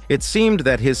enemy, it seemed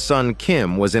that his son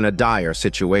Kim was in a dire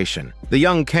situation. The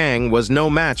young Kang was no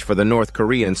match for the North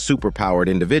Korean superpowered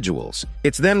individuals.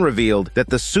 It's then revealed that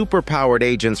the superpowered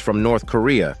agents from North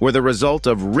Korea were the result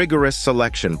of rigorous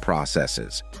selection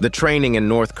processes. The training in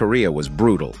North Korea was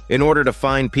brutal. In order to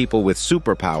find people with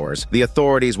superpowers, the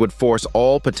authorities would force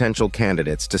all potential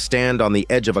candidates to stand on the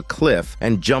edge of a cliff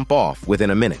and jump off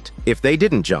within a minute. If they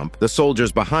didn't jump, the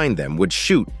soldiers behind them would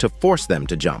shoot to force them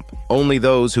to jump. Only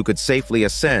those who could safely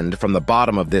ascend from the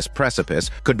bottom of this precipice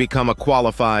could become a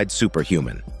qualified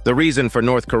superhuman. The reason for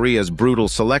North Korea's brutal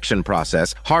selection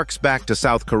process harks back to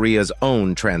South Korea's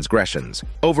own transgressions.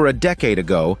 Over a decade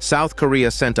ago, South Korea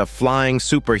sent a flying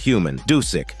superhuman,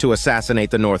 Dusik, to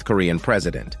assassinate the North Korean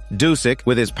president. Dusik,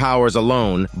 with his powers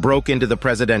alone, broke into the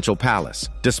presidential palace.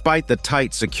 Despite the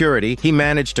tight security, he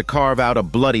managed to carve out a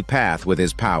bloody path with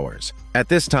his powers. At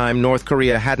this time, North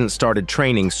Korea hadn't started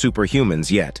training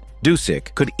superhumans yet.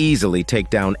 Dusik could easily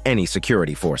take down any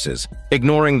security forces.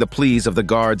 Ignoring the pleas of the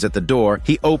guards at the door,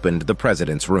 he opened the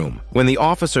president's room. When the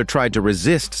officer tried to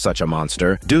resist such a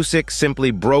monster, Dusik simply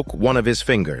broke one of his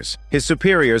fingers. His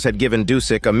superiors had given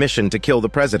Dusik a mission to kill the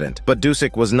president, but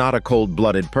Dusik was not a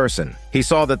cold-blooded person. He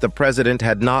saw that the president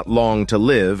had not long to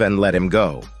live and let him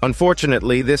go.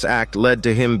 Unfortunately, this act led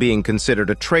to him being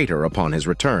considered a traitor upon his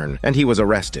return, and he was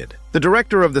arrested. The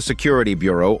director of the Security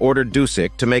Bureau ordered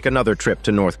Dusik to make another trip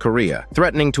to North Korea,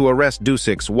 threatening to arrest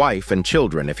Dusik's wife and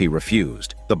children if he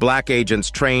refused. The black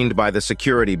agents trained by the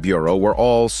Security Bureau were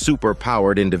all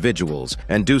super-powered individuals,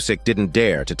 and Dusik didn't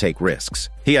dare to take risks.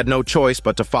 He had no choice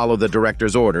but to follow the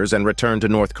director's orders and return to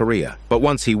North Korea. But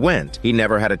once he went, he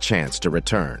never had a chance to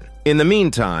return. In the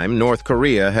meantime, North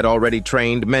Korea had already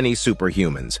trained many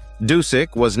superhumans.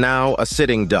 Dusik was now a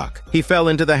sitting duck. He fell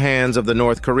into the hands of the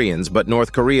North Koreans, but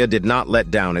North Korea did not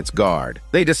let down its guard.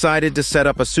 They decided to set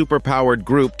up a superpowered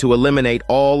group to eliminate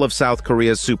all of South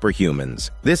Korea's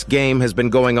superhumans. This game has been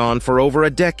going on for over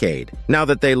a decade. Now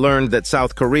that they learned that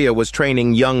South Korea was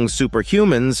training young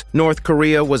superhumans, North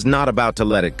Korea was not about to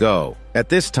let it go. At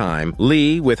this time,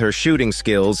 Lee, with her shooting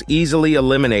skills, easily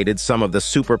eliminated some of the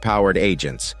superpowered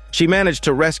agents. She managed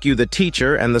to rescue the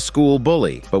teacher and the school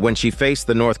bully, but when she faced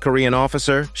the North Korean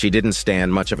officer, she didn't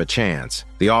stand much of a chance.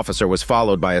 The officer was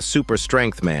followed by a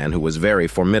super-strength man who was very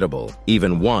formidable.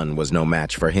 Even one was no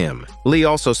match for him. Lee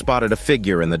also spotted a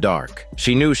figure in the dark.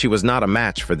 She knew she was not a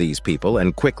match for these people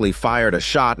and quickly fired a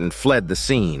shot and fled the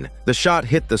scene. The shot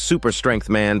hit the super-strength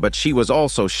man, but she was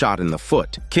also shot in the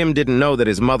foot. Kim didn't know that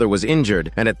his mother was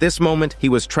injured, and at this moment, he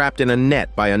was trapped in a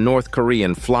net by a North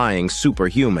Korean flying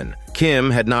superhuman.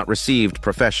 Kim had not received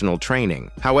professional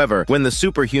training. However, when the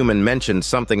superhuman mentioned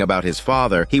something about his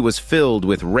father, he was filled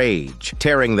with rage,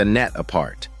 tearing the net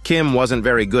apart. Kim wasn't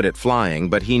very good at flying,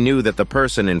 but he knew that the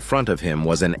person in front of him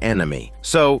was an enemy.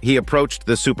 So he approached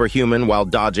the superhuman while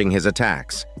dodging his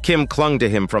attacks. Kim clung to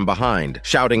him from behind,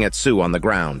 shouting at Sue on the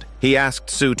ground. He asked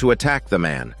Sue to attack the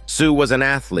man. Sue was an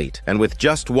athlete, and with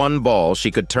just one ball, she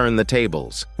could turn the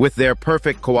tables. With their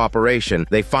perfect cooperation,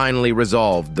 they finally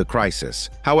resolved the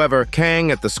crisis. However, Kang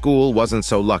at the school wasn't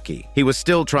so lucky. He was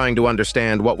still trying to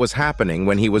understand what was happening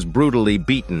when he was brutally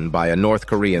beaten by a North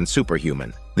Korean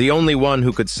superhuman. The only one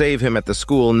who could save him at the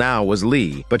school now was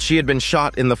Lee, but she had been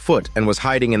shot in the foot and was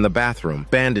hiding in the bathroom,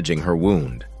 bandaging her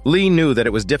wound. Lee knew that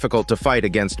it was difficult to fight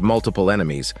against multiple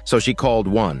enemies, so she called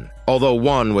One. Although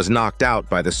One was knocked out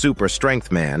by the super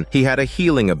strength man, he had a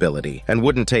healing ability and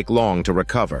wouldn't take long to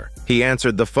recover. He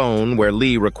answered the phone where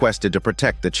Lee requested to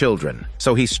protect the children,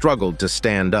 so he struggled to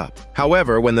stand up.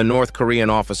 However, when the North Korean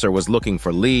officer was looking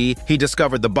for Lee, he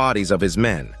discovered the bodies of his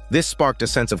men. This sparked a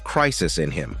sense of crisis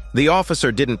in him. The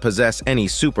officer didn't possess any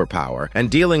superpower, and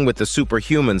dealing with the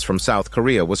superhumans from South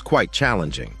Korea was quite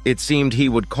challenging. It seemed he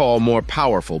would call more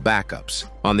powerful backups.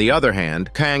 On the other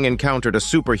hand, Kang encountered a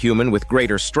superhuman with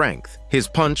greater strength. His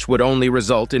punch would only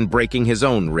result in breaking his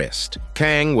own wrist.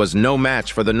 Kang was no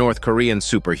match for the North Korean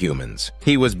superhumans.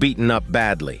 He was beaten up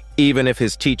badly. Even if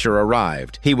his teacher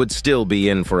arrived, he would still be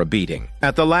in for a beating.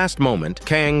 At the last moment,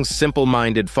 Kang's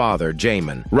simple-minded father,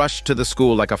 Jaemin, rushed to the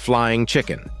school like a flying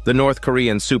chicken. The North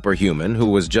Korean superhuman, who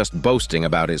was just boasting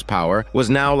about his power, was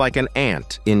now like an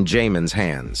ant in Jaemin's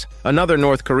hands. Another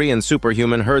North Korean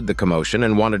superhuman heard the commotion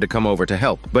and wanted to come over to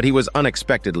help, but he was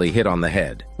unexpectedly hit on the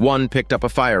head. One picked up a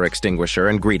fire extinguisher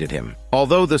and greeted him.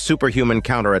 Although the superhuman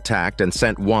counterattacked and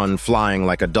sent One flying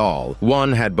like a doll,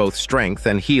 One had both strength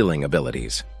and healing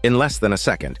abilities. In less than a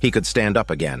second, he could stand up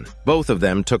again. Both of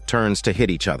them took turns to hit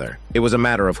each other. It was a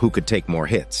matter of who could take more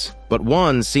hits. But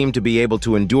One seemed to be able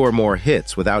to endure more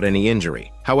hits without any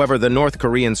injury. However, the North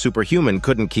Korean superhuman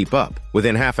couldn't keep up.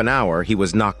 Within half an hour, he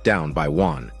was knocked down by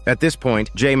One. At this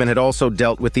point, Jaemin had also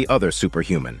dealt with the other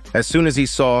superhuman. As soon as he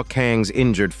saw Kang's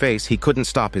injured face, he couldn't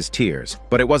stop his tears.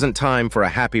 But it wasn't time for a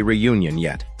happy reunion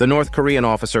yet. The North Korean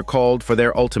officer called for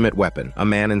their ultimate weapon, a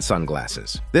man in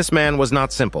sunglasses. This man was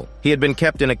not simple. He had been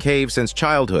kept in a cave since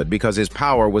childhood because his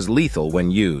power was lethal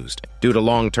when used. Due to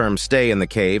long-term stay in the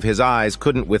cave, his eyes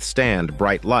couldn't withstand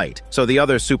bright light, so the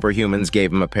other superhumans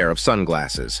gave him a pair of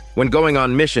sunglasses. When going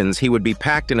on missions, he would be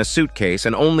packed in a suitcase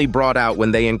and only brought out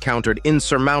when they encountered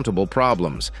insurmountable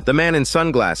problems. The man in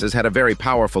sunglasses had a very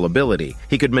powerful ability.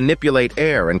 He could manipulate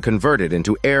air and convert it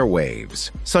into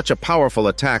airwaves. Such a powerful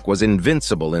attack was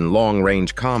invincible in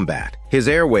long-range combat. His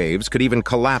airwaves could even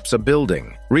collapse a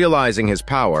building. Realizing his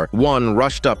power, One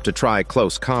rushed up to try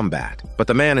close combat. But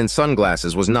the man in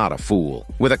sunglasses was not a fool.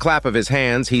 With a clap of his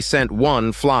hands, he sent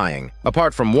One flying.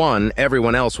 Apart from One,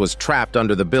 everyone else was trapped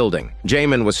under the building.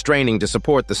 Jaemin was straining to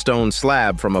support the stone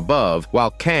slab from above,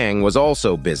 while Kang was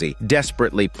also busy,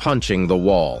 desperately punching the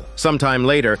wall. Sometime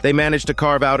later, they managed to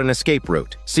carve out an escape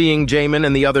route. Seeing Jaemin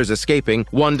and the others escaping,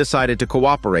 One decided to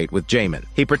cooperate with Jaemin.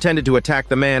 He pretended to attack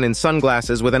the man in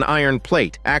sunglasses with an iron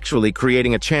plate, actually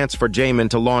creating a chance for Jaemin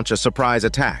to launch a surprise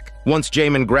attack. Once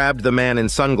Jaemin grabbed the man in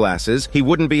sunglasses, he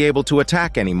wouldn't be able to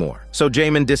attack anymore. So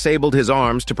Jaemin disabled his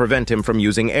arms to prevent him from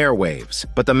using airwaves.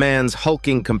 But the man's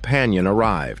hulking companion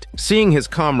arrived. Seeing his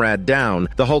comrade down,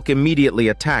 the Hulk immediately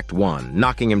attacked One,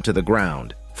 knocking him to the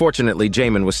ground. Fortunately,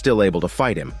 Jaemin was still able to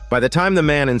fight him. By the time the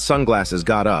man in sunglasses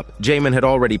got up, Jaemin had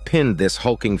already pinned this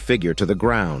hulking figure to the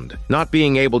ground. Not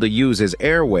being able to use his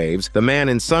airwaves, the man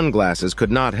in sunglasses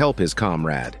could not help his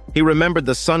comrade. He remembered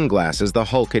the sunglasses the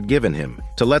Hulk had given him.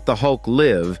 To let the Hulk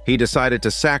live, he decided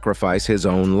to sacrifice his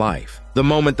own life. The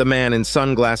moment the man in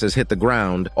sunglasses hit the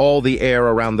ground, all the air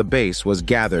around the base was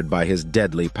gathered by his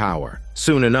deadly power.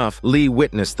 Soon enough, Lee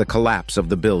witnessed the collapse of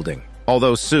the building.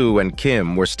 Although Sue and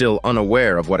Kim were still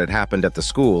unaware of what had happened at the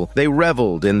school, they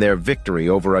reveled in their victory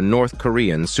over a North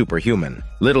Korean superhuman.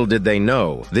 Little did they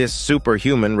know, this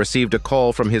superhuman received a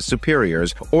call from his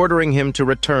superiors ordering him to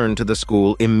return to the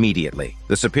school immediately.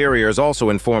 The superiors also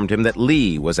informed him that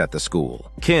Lee was at the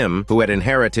school. Kim, who had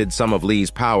inherited some of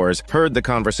Lee's powers, heard the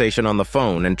conversation on the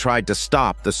phone and tried to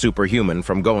stop the superhuman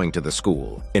from going to the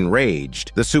school.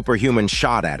 Enraged, the superhuman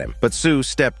shot at him, but Sue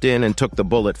stepped in and took the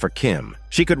bullet for Kim.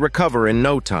 She could recover in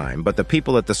no time, but the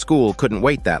people at the school couldn't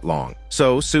wait that long.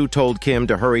 So Sue told Kim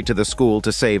to hurry to the school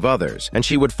to save others, and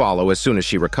she would follow as soon as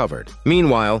she recovered.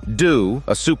 Meanwhile, Do,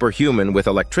 a superhuman with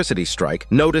electricity strike,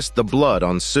 noticed the blood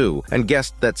on Sue and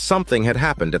guessed that something had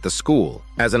happened at the school.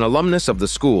 As an alumnus of the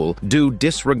school, Do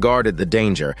disregarded the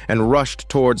danger and rushed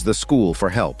towards the school for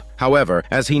help. However,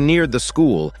 as he neared the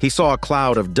school, he saw a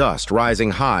cloud of dust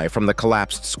rising high from the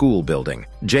collapsed school building.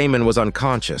 Jamin was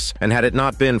unconscious, and had it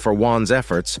not been for Juan's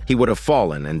efforts, he would have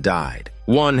fallen and died.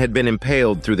 Juan had been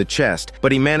impaled through the chest,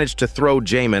 but he managed to throw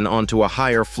Jamin onto a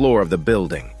higher floor of the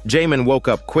building. Jamin woke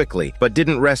up quickly, but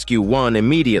didn't rescue Juan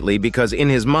immediately because in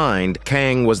his mind,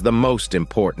 Kang was the most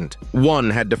important. Juan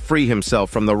had to free himself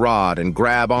from the rod and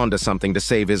grab onto something to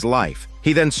save his life.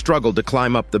 He then struggled to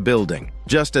climb up the building.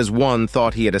 Just as Juan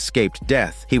thought he had escaped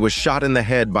death, he was shot in the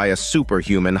head by a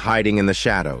superhuman hiding in the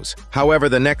shadows. However,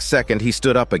 the next second he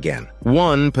stood up again.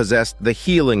 Juan possessed the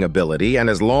healing ability, and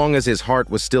as long as his heart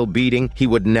was still beating, he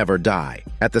would never die.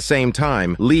 At the same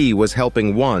time, Lee was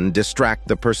helping Juan distract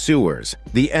the pursuers.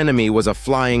 The enemy was a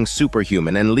flying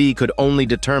superhuman, and Lee could only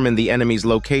determine the enemy's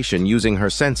location using her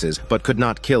senses, but could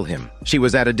not kill him. She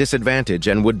was at a disadvantage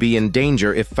and would be in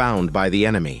danger if found by the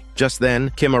enemy. Just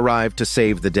then, Kim arrived to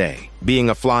save the day. Being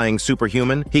a flying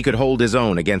superhuman, he could hold his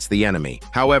own against the enemy.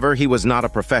 However, he was not a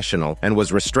professional and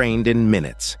was restrained in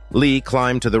minutes. Lee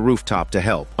climbed to the rooftop to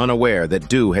help, unaware that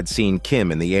Do had seen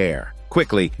Kim in the air.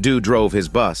 Quickly, Do drove his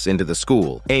bus into the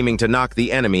school, aiming to knock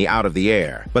the enemy out of the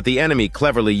air, but the enemy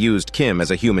cleverly used Kim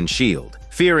as a human shield.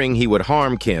 Fearing he would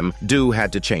harm Kim, Do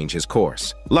had to change his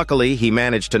course. Luckily, he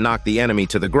managed to knock the enemy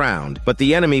to the ground, but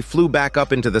the enemy flew back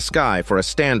up into the sky for a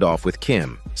standoff with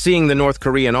Kim. Seeing the North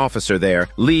Korean officer there,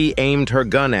 Lee aimed her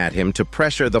gun at him to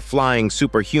pressure the flying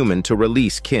superhuman to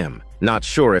release Kim. Not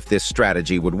sure if this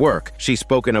strategy would work, she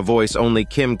spoke in a voice only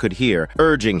Kim could hear,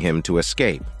 urging him to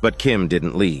escape. But Kim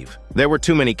didn't leave. There were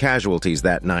too many casualties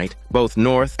that night. Both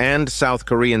North and South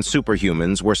Korean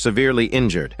superhumans were severely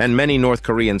injured, and many North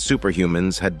Korean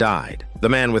superhumans had died. The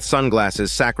man with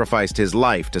sunglasses sacrificed his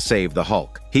life to save the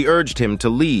Hulk. He urged him to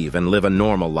leave and live a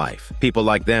normal life. People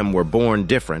like them were born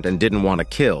different and didn't want to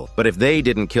kill, but if they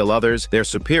didn't kill others, their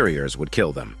superiors would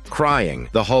kill them. Crying,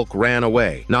 the Hulk ran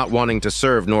away, not wanting to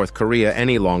serve North Korea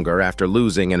any longer after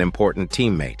losing an important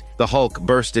teammate. The Hulk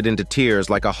bursted into tears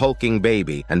like a hulking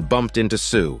baby and bumped into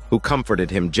Sue, who comforted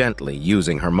him gently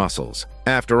using her muscles.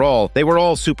 After all, they were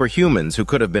all superhumans who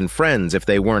could have been friends if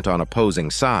they weren't on opposing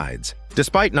sides.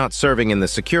 Despite not serving in the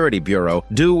security bureau,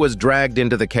 Do was dragged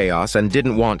into the chaos and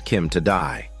didn't want Kim to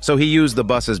die. So he used the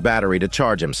bus's battery to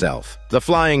charge himself. The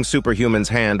flying superhuman's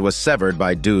hand was severed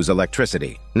by Do's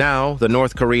electricity. Now, the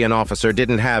North Korean officer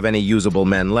didn't have any usable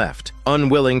men left.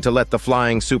 Unwilling to let the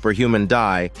flying superhuman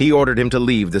die, he ordered him to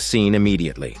leave the scene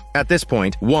immediately. At this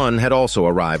point, One had also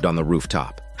arrived on the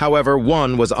rooftop. However,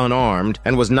 One was unarmed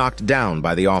and was knocked down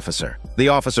by the officer. The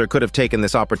officer could have taken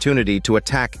this opportunity to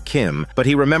attack Kim, but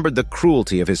he remembered the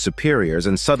cruelty of his superiors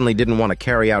and suddenly didn't want to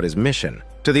carry out his mission.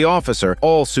 To the officer,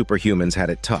 all superhumans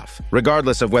had it tough.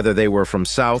 Regardless of whether they were from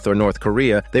South or North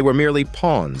Korea, they were merely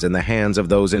pawns in the hands of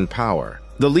those in power.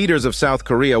 The leaders of South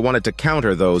Korea wanted to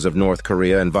counter those of North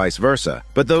Korea and vice versa,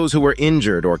 but those who were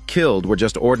injured or killed were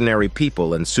just ordinary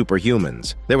people and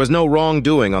superhumans. There was no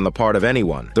wrongdoing on the part of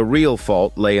anyone. The real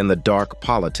fault lay in the dark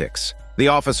politics. The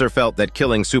officer felt that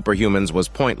killing superhumans was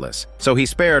pointless, so he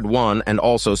spared one and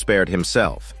also spared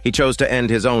himself. He chose to end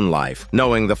his own life,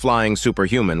 knowing the flying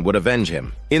superhuman would avenge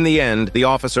him. In the end, the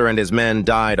officer and his men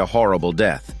died a horrible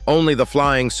death. Only the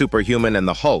flying superhuman and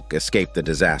the Hulk escaped the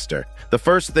disaster. The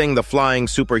first thing the flying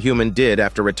superhuman did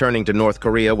after returning to North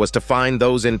Korea was to find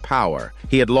those in power.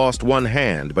 He had lost one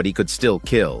hand, but he could still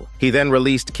kill. He then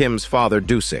released Kim's father,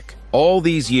 Dusik. All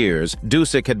these years,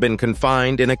 Dusik had been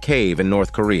confined in a cave in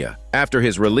North Korea. After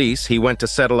his release, he went to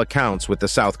settle accounts with the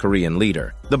South Korean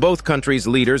leader. The both countries'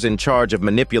 leaders in charge of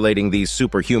manipulating these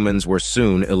superhumans were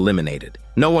soon eliminated.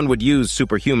 No one would use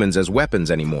superhumans as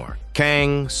weapons anymore.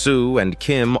 Kang, Sue, and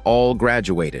Kim all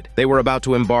graduated. They were about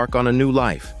to embark on a new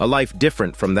life, a life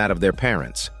different from that of their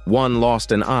parents. One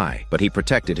lost an eye, but he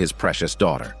protected his precious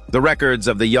daughter. The records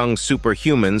of the young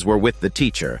superhumans were with the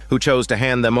teacher, who chose to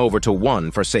hand them over to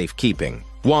One for safekeeping.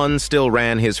 One still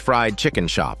ran his fried chicken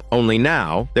shop, only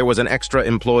now there was an extra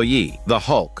employee, the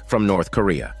Hulk from North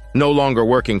Korea. No longer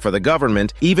working for the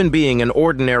government, even being an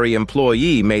ordinary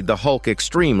employee made the Hulk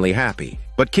extremely happy.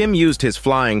 But Kim used his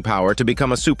flying power to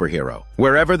become a superhero.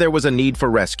 Wherever there was a need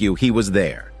for rescue, he was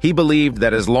there. He believed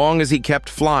that as long as he kept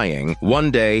flying,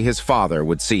 one day his father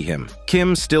would see him.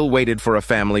 Kim still waited for a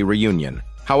family reunion.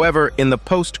 However, in the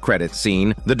post-credits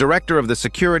scene, the director of the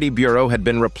security bureau had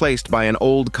been replaced by an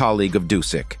old colleague of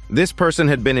Dusek. This person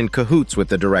had been in cahoots with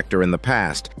the director in the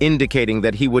past, indicating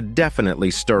that he would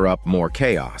definitely stir up more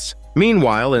chaos.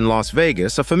 Meanwhile, in Las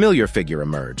Vegas, a familiar figure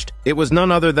emerged. It was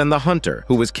none other than the Hunter,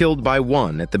 who was killed by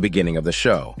one at the beginning of the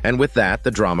show. And with that,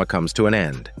 the drama comes to an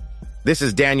end. This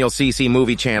is Daniel CC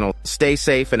Movie Channel. Stay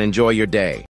safe and enjoy your day.